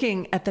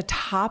 looking at the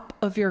top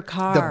of your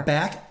car. The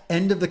back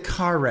end of the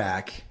car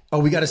rack. Oh,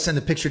 we got to send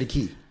the picture to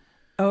Key.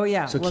 Oh,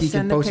 yeah. So Key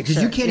can post it.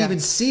 Because you can't even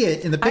see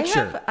it in the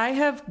picture. I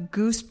have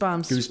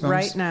goosebumps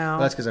right now.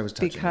 Well, that's because I was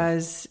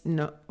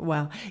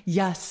touching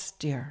Yes,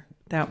 dear.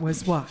 That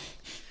was why.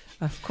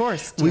 Of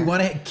course, dear. We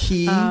want to,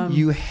 Key,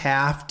 you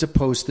have to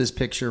post this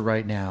picture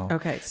right now.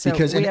 Okay, so we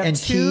have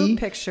two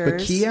pictures. But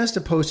Key has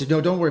to post it.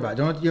 No, don't worry about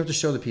it. You have to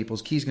show the people.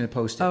 Key's going to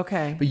post it.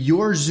 Okay. But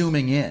you're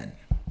zooming in.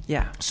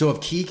 Yeah. So if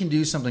Key can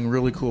do something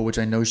really cool, which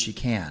I know she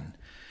can,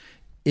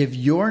 if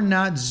you're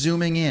not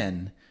zooming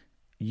in,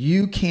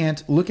 you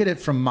can't look at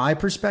it from my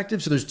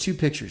perspective. So there's two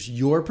pictures,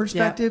 your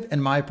perspective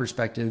and my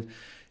perspective.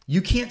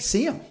 You can't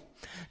see them.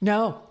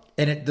 No.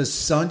 And the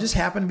sun just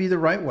happened to be the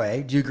right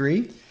way. Do you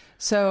agree?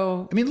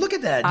 So, I mean, look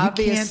at that.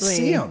 obviously, You can't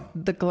see them.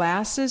 the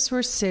glasses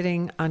were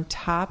sitting on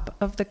top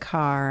of the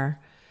car,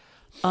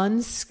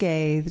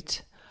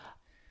 unscathed,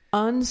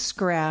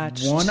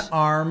 unscratched. One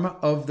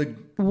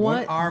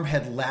arm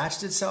had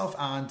latched itself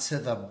onto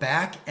the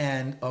back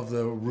end of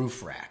the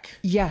roof rack.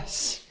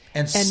 Yes.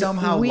 And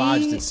somehow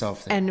lodged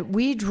itself there. And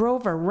we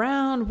drove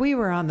around. We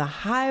were on the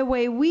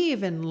highway. We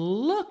even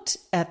looked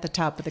at the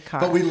top of the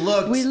car. But we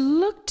looked. We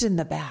looked in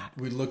the back.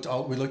 We looked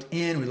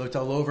in. We looked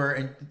all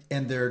over,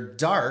 and they're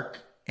dark,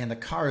 and the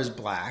car is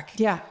black.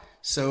 Yeah.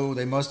 So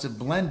they must have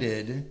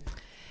blended.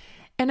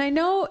 And I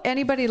know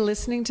anybody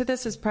listening to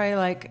this is probably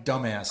like,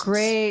 dumbasses.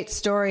 Great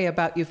story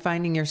about you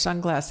finding your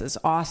sunglasses.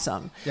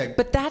 Awesome. Yeah,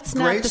 but that's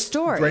not the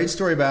story. Great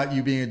story about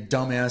you being a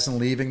dumbass and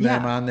leaving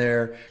them on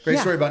there. Great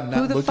story about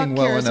not looking well enough. Who the fuck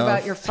cares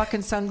about your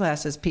fucking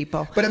sunglasses,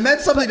 people? But it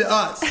meant something to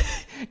us.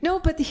 No,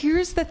 but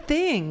here's the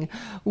thing.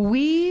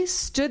 We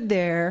stood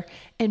there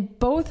and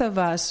both of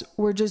us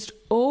were just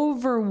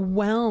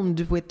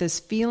overwhelmed with this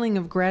feeling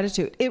of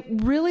gratitude. It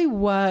really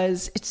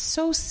was. It's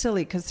so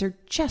silly because they're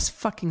just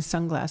fucking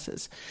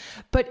sunglasses.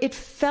 But it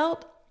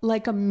felt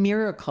like a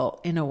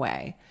miracle in a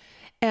way.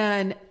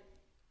 And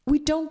we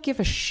don't give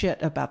a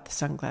shit about the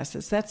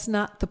sunglasses. That's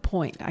not the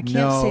point. I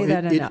can't say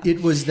that enough.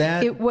 It was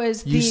that. It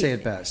was you say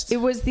it best. It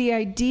was the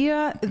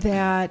idea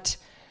that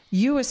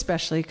you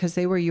especially, because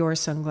they were your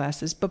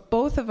sunglasses, but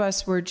both of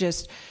us were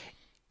just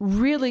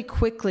really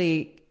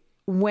quickly,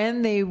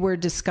 when they were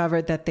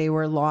discovered that they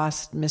were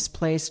lost,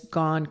 misplaced,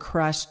 gone,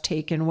 crushed,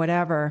 taken,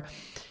 whatever,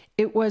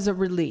 it was a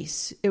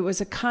release. It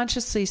was a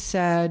consciously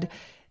said,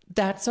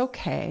 that's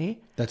okay.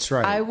 That's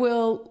right. I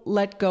will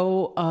let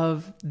go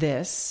of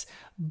this.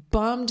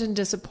 Bummed and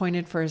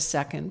disappointed for a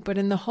second, but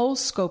in the whole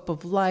scope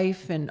of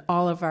life and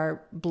all of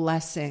our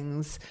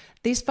blessings,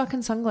 these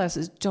fucking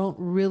sunglasses don't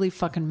really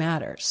fucking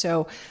matter.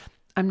 So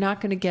I'm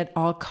not going to get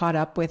all caught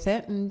up with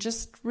it and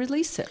just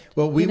release it.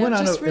 Well, we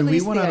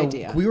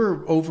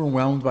were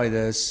overwhelmed by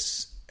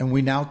this, and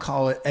we now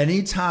call it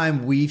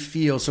anytime we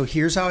feel. So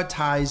here's how it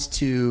ties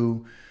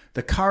to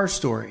the car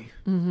story.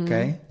 Mm-hmm,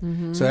 okay.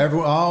 Mm-hmm.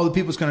 So all the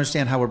people's going to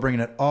understand how we're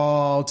bringing it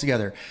all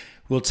together.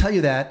 We'll tell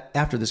you that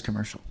after this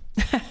commercial.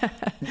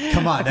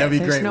 Come on, that'd be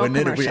great, wouldn't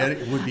it?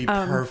 It would be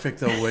perfect,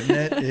 though, wouldn't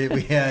it?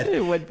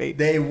 It would be.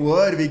 They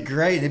would be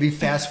great. They'd be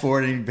fast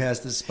forwarding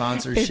past the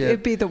sponsorship.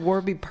 It'd be the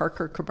Warby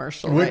Parker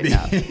commercial right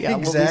now. Yeah,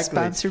 exactly. We'll be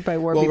sponsored by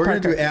Warby Parker. Well, we're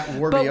going to do at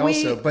Warby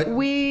also. But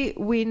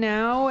we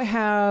now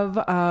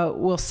have,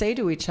 we'll say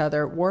to each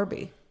other,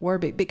 Warby,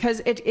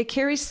 because it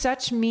carries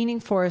such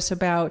meaning for us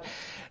about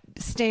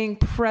staying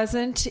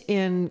present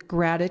in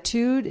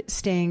gratitude,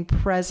 staying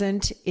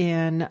present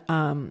in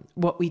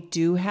what we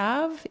do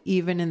have,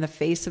 even in the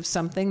face of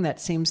something that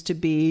seems to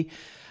be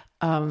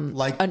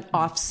like an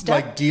off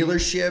step. Like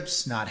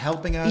dealerships not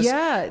helping us.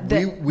 Yeah.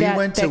 We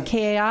went to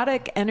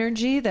chaotic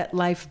energy that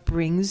life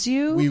brings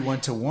you. We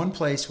went to one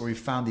place where we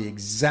found the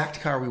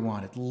exact car we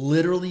wanted,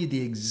 literally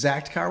the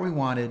exact car we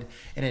wanted.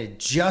 And it had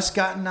just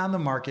gotten on the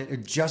market.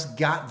 It just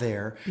got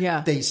there. Yeah.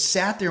 They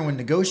sat there and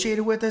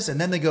negotiated with us. And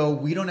then they go,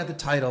 we don't have the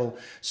title.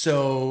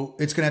 So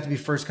it's going to have to be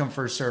first come,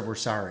 first serve. We're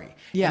sorry.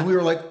 Yeah. And we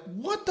were like,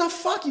 what the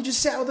fuck? You just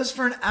sat with us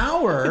for an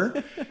hour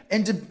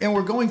and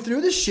we're going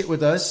through this shit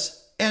with us.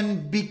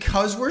 And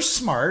because we're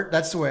smart,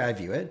 that's the way I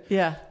view it.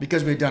 Yeah.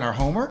 Because we had done our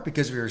homework,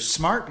 because we were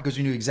smart, because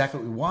we knew exactly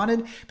what we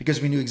wanted,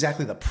 because we knew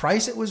exactly the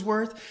price it was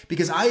worth,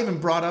 because I even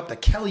brought up the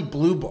Kelly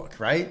Blue Book,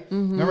 right?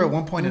 Mm-hmm. Remember at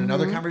one point in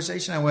another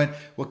conversation, I went,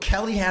 well,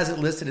 Kelly has it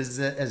listed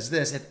as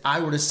this. If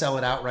I were to sell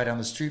it out right on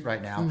the street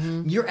right now,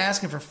 you're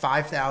asking for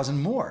 $5,000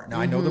 more. Now,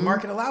 I know the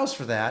market allows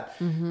for that,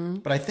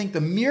 but I think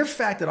the mere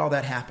fact that all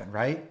that happened,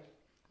 right?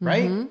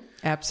 Right? Mm-hmm.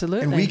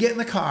 Absolutely. And we get in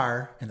the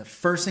car, and the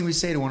first thing we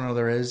say to one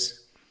another is,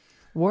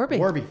 Warby.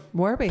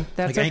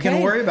 That's okay. I ain't going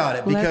to worry about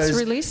it because let's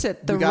release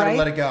it. We got to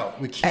let it go.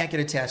 We can't get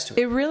attached to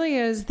it. It really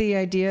is the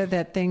idea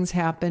that things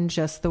happen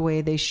just the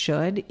way they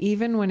should,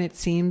 even when it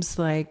seems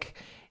like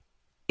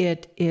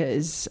it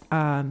is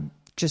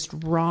just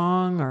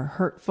wrong or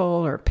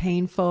hurtful or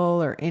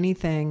painful or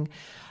anything.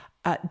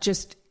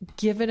 Just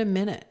give it a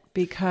minute,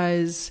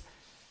 because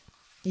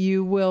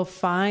you will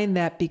find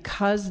that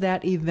because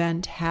that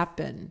event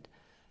happened,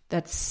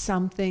 that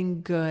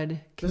something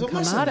good can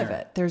come out of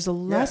it. There's a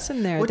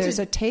lesson there. There's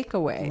a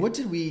takeaway. What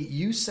did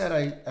you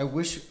said, I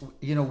wish,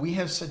 we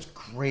have such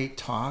great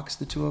talks,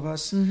 the two of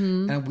us,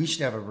 and we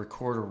should have a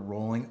recorder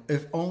rolling,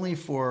 if only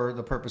for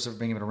the purpose of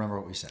being able to remember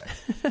what we said.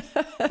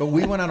 But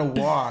we went on a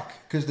walk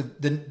because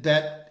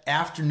that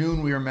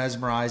afternoon we were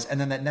mesmerized,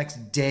 and then that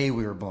next day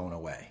we were blown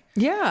away.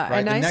 Yeah, right?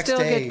 And I still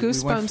get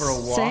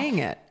goosebumps saying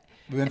it.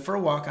 We went for a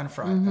walk on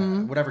Friday,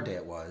 whatever day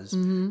it was,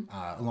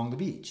 along the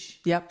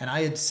beach. Yep. And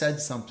I had said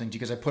something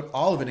because I put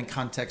all of it in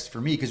context for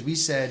me, because we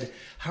said,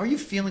 how are you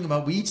feeling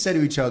about, we each said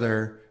to each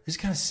other, this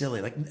is kind of silly.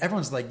 Like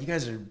everyone's like, you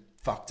guys are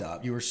fucked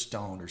up. You were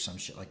stoned or some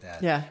shit like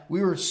that. Yeah. We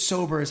were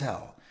sober as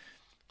hell.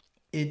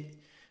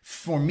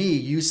 For me,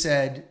 you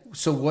said,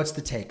 so what's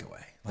the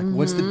takeaway? Like,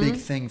 what's the big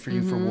thing for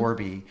you for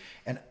Warby?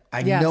 And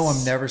I know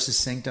I'm never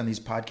succinct on these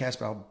podcasts,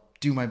 but I'll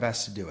do my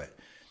best to do it.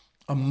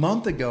 a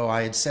month ago,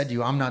 I had said to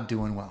you, I'm not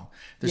doing well.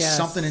 There's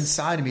something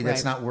inside of me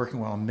that's not working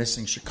well. I'm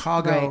missing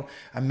Chicago. Right.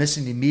 I'm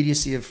missing the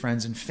immediacy of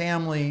friends and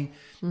family.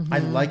 I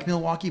like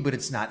Milwaukee, but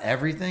it's not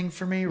everything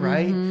for me,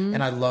 right?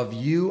 And I love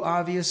you,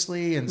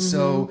 obviously. And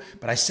so,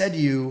 but I said to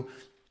you,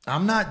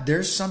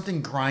 there's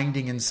something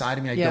grinding inside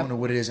of me. I don't know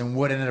what it is. And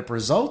what ended up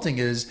resulting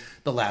is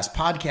the last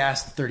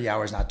podcast, the 30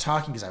 hours not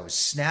talking, because I was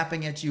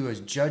snapping at you. I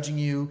was judging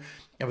you.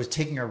 I was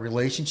taking our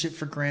relationship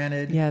for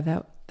granted. Yeah,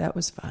 that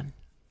was fun.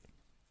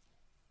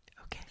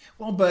 Okay.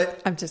 Well,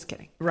 but I'm just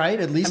kidding. Right?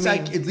 At least I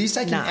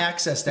can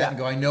access that and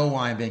go, I know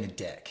why I'm being a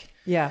dick.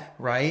 Yeah.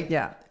 Right?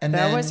 Yeah. And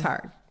that was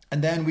hard.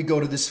 And then we go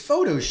to this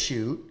photo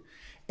shoot,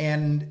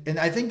 and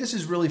I think this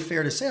is really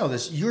fair to say all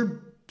this.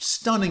 You're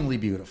stunningly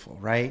beautiful,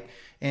 right?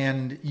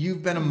 And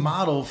you've been a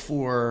model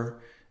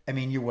for, I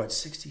mean, you're what,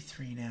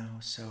 63 now,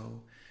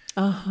 so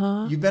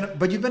you've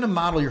been a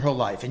model your whole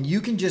life, and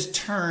you can just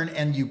turn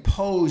and you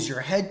pose,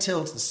 your head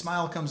tilts, the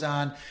smile comes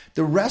on.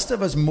 The rest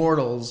of us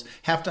mortals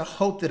have to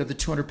hope that of the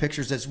 200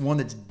 pictures, there's one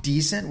that's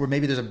decent, where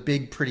maybe there's a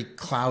big, pretty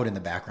cloud in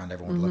the background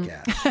everyone would look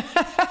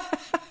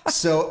at.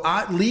 So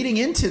leading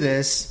into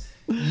this,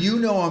 you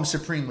know I'm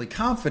supremely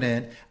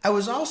confident. I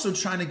was also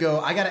trying to go,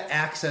 I got to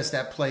access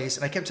that place.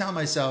 And I kept telling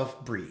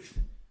myself, breathe,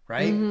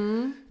 right?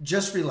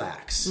 Just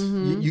relax.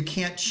 You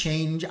can't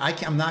change.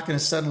 I'm not going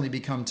to suddenly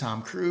become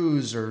Tom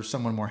Cruise or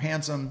someone more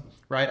handsome,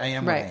 right? I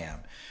am what I am.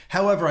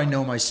 However, I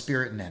know my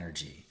spirit and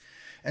energy.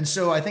 And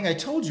so I think I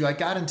told you, I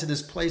got into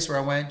this place where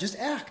I went, just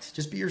act,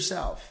 just be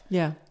yourself.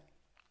 Yeah.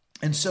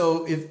 And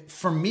so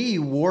for me,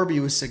 Warby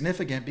was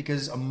significant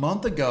because a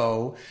month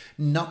ago,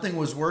 nothing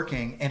was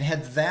working. And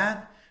had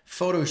that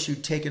photo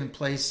shoot taken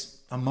place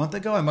a month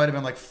ago, I might have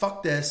been like,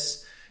 fuck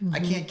this. I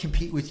can't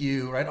compete with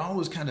you, right? All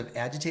those kind of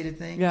agitated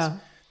things. Yeah.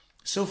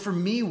 So for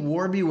me,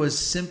 Warby was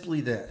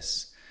simply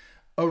this,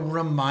 a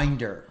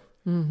reminder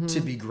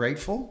to be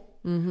grateful,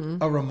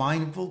 a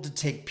reminder to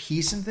take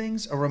peace in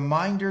things, a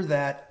reminder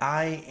that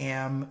I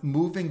am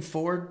moving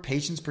forward,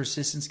 patience,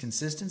 persistence,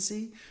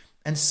 consistency,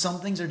 and some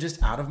things are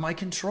just out of my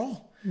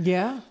control.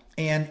 Yeah.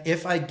 And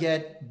if I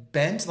get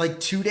bent, like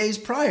 2 days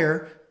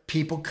prior,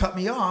 people cut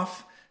me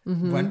off.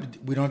 When,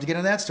 we don't have to get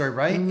into that story,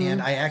 right?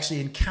 And I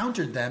actually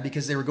encountered them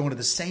because they were going to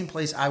the same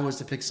place I was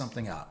to pick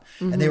something up.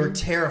 And they were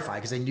terrified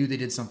because they knew they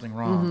did something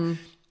wrong.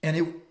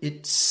 And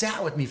it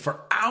sat with me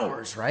for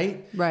hours,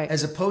 right? Right.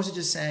 As opposed to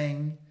just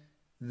saying,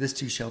 this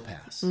too shall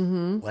pass.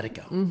 Let it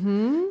go.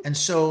 And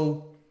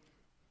so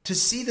to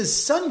see the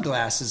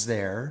sunglasses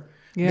there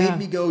made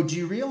me go, do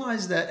you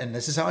realize that? And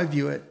this is how I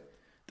view it.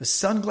 The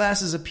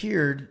sunglasses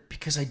appeared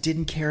because I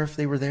didn't care if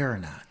they were there or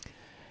not.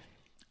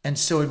 And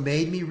so it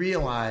made me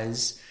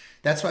realize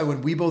that's why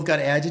when we both got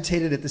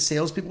agitated at the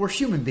salespeople, we're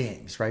human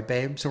beings, right,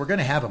 babe? So we're going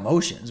to have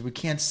emotions. We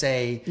can't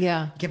say, we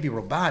can't be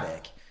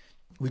robotic.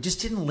 We just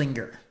didn't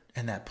linger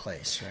in that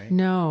place, right?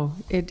 No,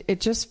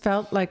 it just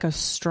felt like a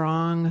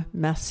strong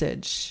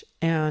message,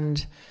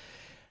 and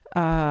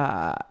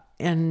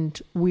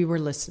we were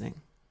listening.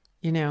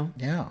 You know,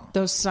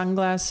 those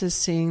sunglasses,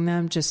 seeing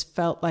them just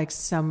felt like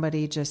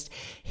somebody just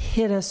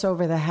hit us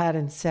over the head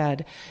and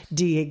said,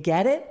 do you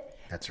get it?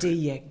 That's right. Do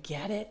you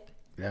get it?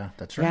 Yeah,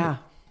 that's right. Yeah.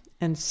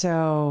 And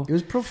so it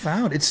was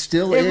profound. It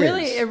still is.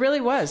 It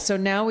really was. So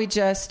now we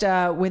just,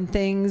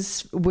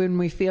 when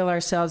we feel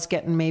ourselves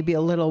getting maybe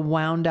a little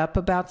wound up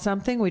about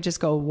something, we just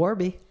go,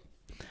 Warby.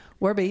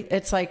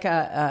 It's like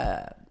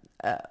a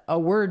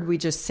word we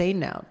just say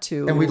now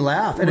to, and we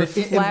laugh and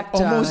it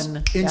almost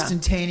on,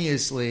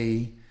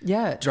 instantaneously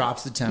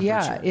drops the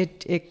temperature. Yeah.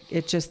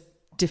 It just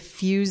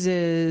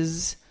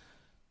diffuses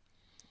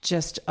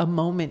just a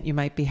moment you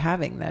might be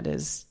having that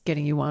is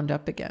getting you wound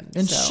up again.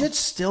 And shit's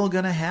still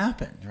going to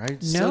happen, right?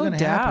 It's still no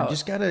doubt. Happen.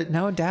 Just gotta,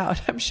 no doubt.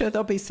 I'm sure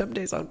there'll be some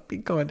days I'll be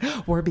going,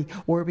 Warby.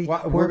 We're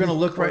going to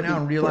look right now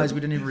and realize we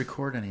didn't even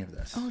record any of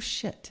this. Oh,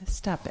 shit.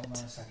 Stop it. Hold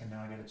on a second.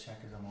 Now I got to check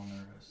because I'm all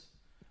nervous.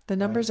 The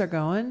numbers are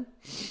going?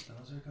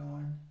 Those are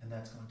going, and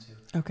that's going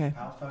too. Okay.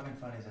 How fucking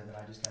funny is that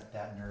I just got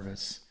that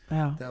nervous?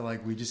 Wow. That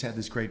like we just had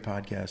this great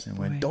podcast and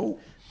went, dope.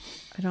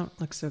 I don't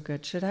look so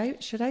good. Should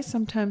I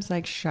sometimes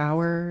like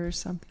shower or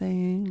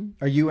something?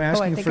 Are you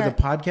asking for the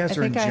podcast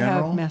or in general? I think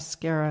I have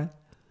mascara.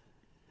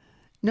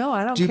 No,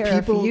 I don't care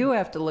if you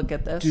have to look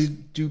at this.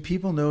 Do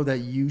people know that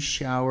you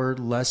shower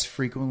less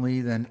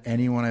frequently than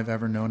anyone I've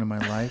ever known in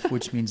my life,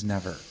 which means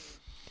never?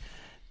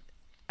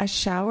 I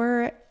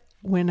shower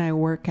when I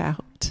work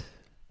out.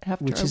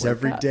 Which is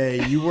every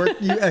day. You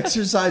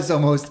exercise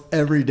almost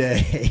every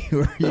day.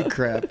 Or are you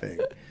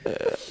crapping?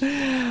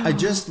 I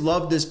just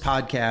love this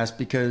podcast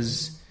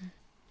because,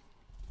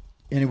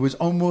 and it was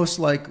almost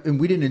like, and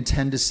we didn't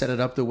intend to set it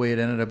up the way it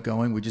ended up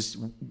going.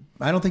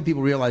 I don't think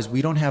people realize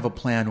we don't have a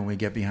plan when we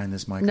get behind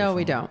this microphone. No,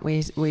 we don't.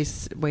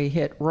 We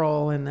hit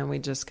roll and then we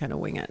just kind of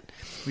wing it.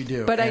 We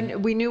do.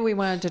 But we knew we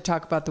wanted to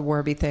talk about the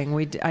Warby thing.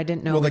 I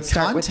didn't know we'd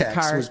start with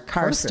the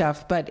car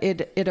stuff, but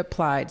it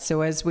applied.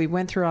 So as we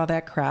went through all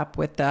that crap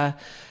with the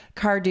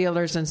car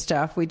dealers and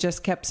stuff, we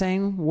just kept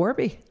saying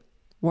Warby.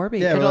 Warby.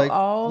 Yeah, it'll like,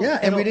 all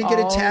and we didn't get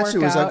attached to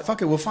it. It was like, out.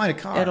 fuck it, we'll find a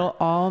car. It'll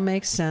all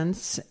make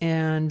sense.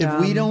 And if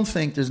we don't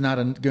think there's not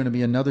going to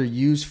be another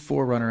used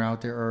 4Runner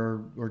out there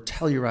or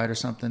Telluride or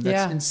something,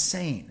 that's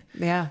insane.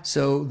 Yeah.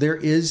 So there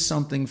is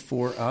something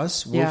for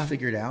us. We'll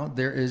figure it out.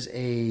 There is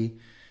an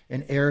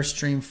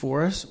Airstream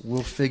for us.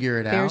 We'll figure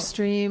it out.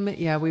 Airstream.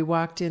 Yeah, we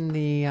walked in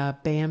the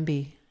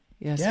Bambi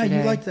yesterday.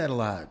 Yeah, you like that a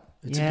lot.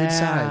 It's a good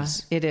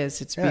size. It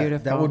is. It's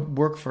beautiful. That would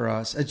work for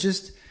us. It's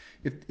just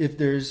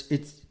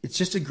it's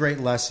just a great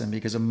lesson,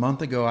 because a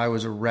month ago I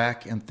was a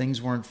wreck and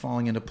things weren't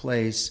falling into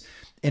place,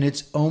 and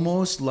it's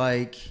almost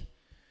like,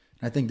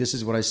 I think this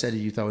is what I said to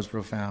you, thought was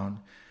profound.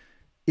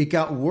 It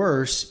got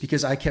worse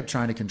because I kept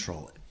trying to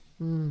control it.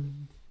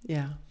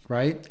 Yeah.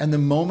 Right? And the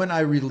moment I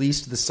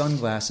released the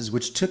sunglasses,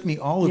 which took me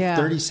all of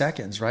 30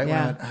 seconds, right? When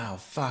I went, oh,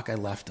 fuck, I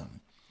left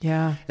them.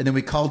 Yeah. And then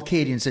we called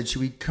Katie and said, should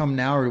we come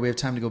now or do we have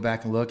time to go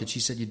back and look? And she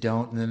said, you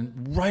don't. And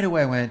then right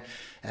away I went,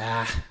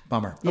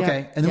 bummer. Yeah.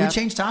 Okay. And then we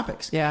changed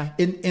topics. Yeah.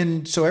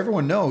 And so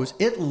everyone knows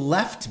it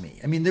left me.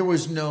 I mean, there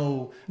was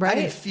no, I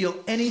didn't feel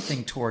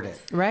anything toward it.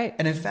 Right.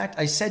 And in fact,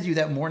 I said to you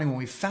that morning when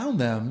we found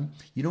them,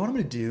 you know what I'm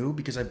going to do?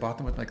 Because I bought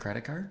them with my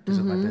credit card because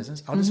of my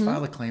business. I'll just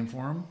file a claim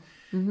for them.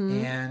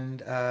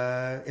 And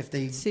if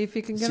they see if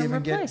you can get them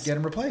replaced. Get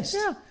them replaced.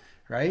 Yeah.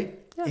 Right.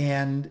 Yeah.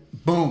 And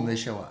boom, they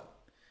show up.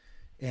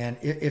 And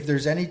if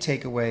there's any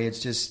takeaway, it's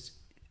just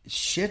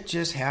shit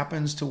just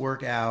happens to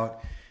work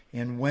out.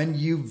 And when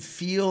you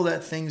feel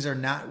that things are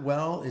not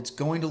well, it's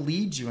going to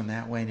lead you in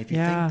that way. And if you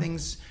think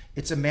things,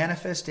 it's a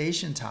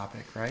manifestation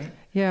topic, right?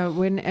 Yeah.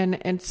 And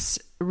it's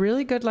a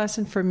really good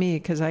lesson for me,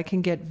 because I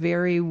can get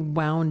very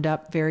wound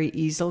up very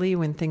easily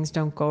when things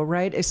don't go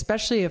right,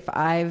 especially if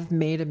I've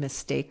made a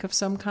mistake of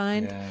some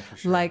kind. Yeah, for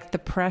sure. Like the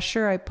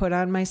pressure I put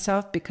on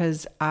myself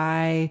because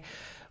I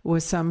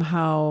was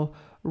somehow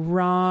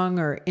wrong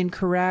or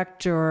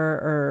incorrect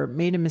or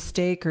made a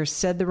mistake or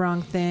said the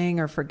wrong thing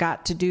or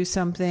forgot to do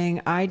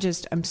something.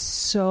 I'm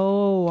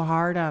so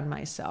hard on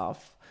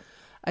myself.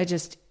 I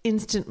just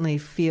instantly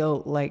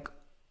feel like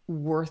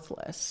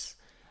worthless.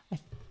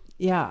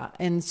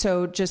 And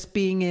so just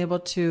being able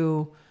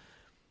to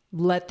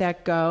let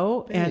that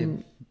go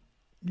and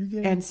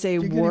say,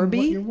 Warby,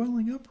 you're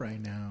welling up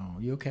right now.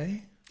 You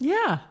okay?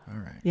 Yeah. All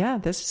right. Yeah,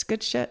 this is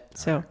good shit.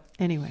 So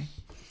anyway.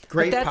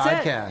 Great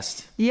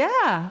podcast.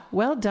 Yeah,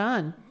 well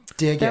done.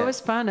 That was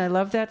fun. I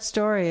love that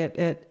story.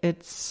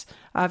 It's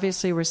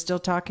obviously we're still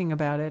talking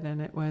about it,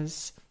 and it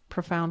was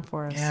profound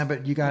for us. Yeah,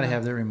 but you got to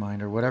have that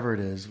reminder, whatever it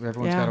is.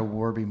 Everyone's got a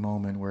Warby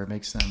moment where it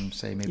makes them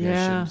say, maybe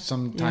I should.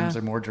 Sometimes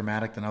they're more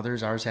dramatic than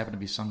others. Ours happen to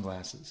be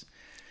sunglasses.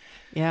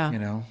 Yeah. You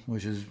know,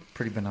 which is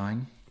pretty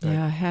benign. But.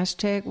 Yeah,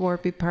 hashtag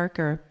Warby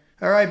Parker.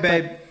 All right,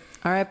 babe.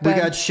 All right, bud. We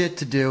got shit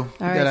to do. We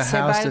got a say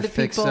house bye to the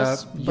fix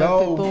peoples. up. Bye,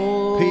 Yo,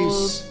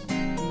 peoples. peace.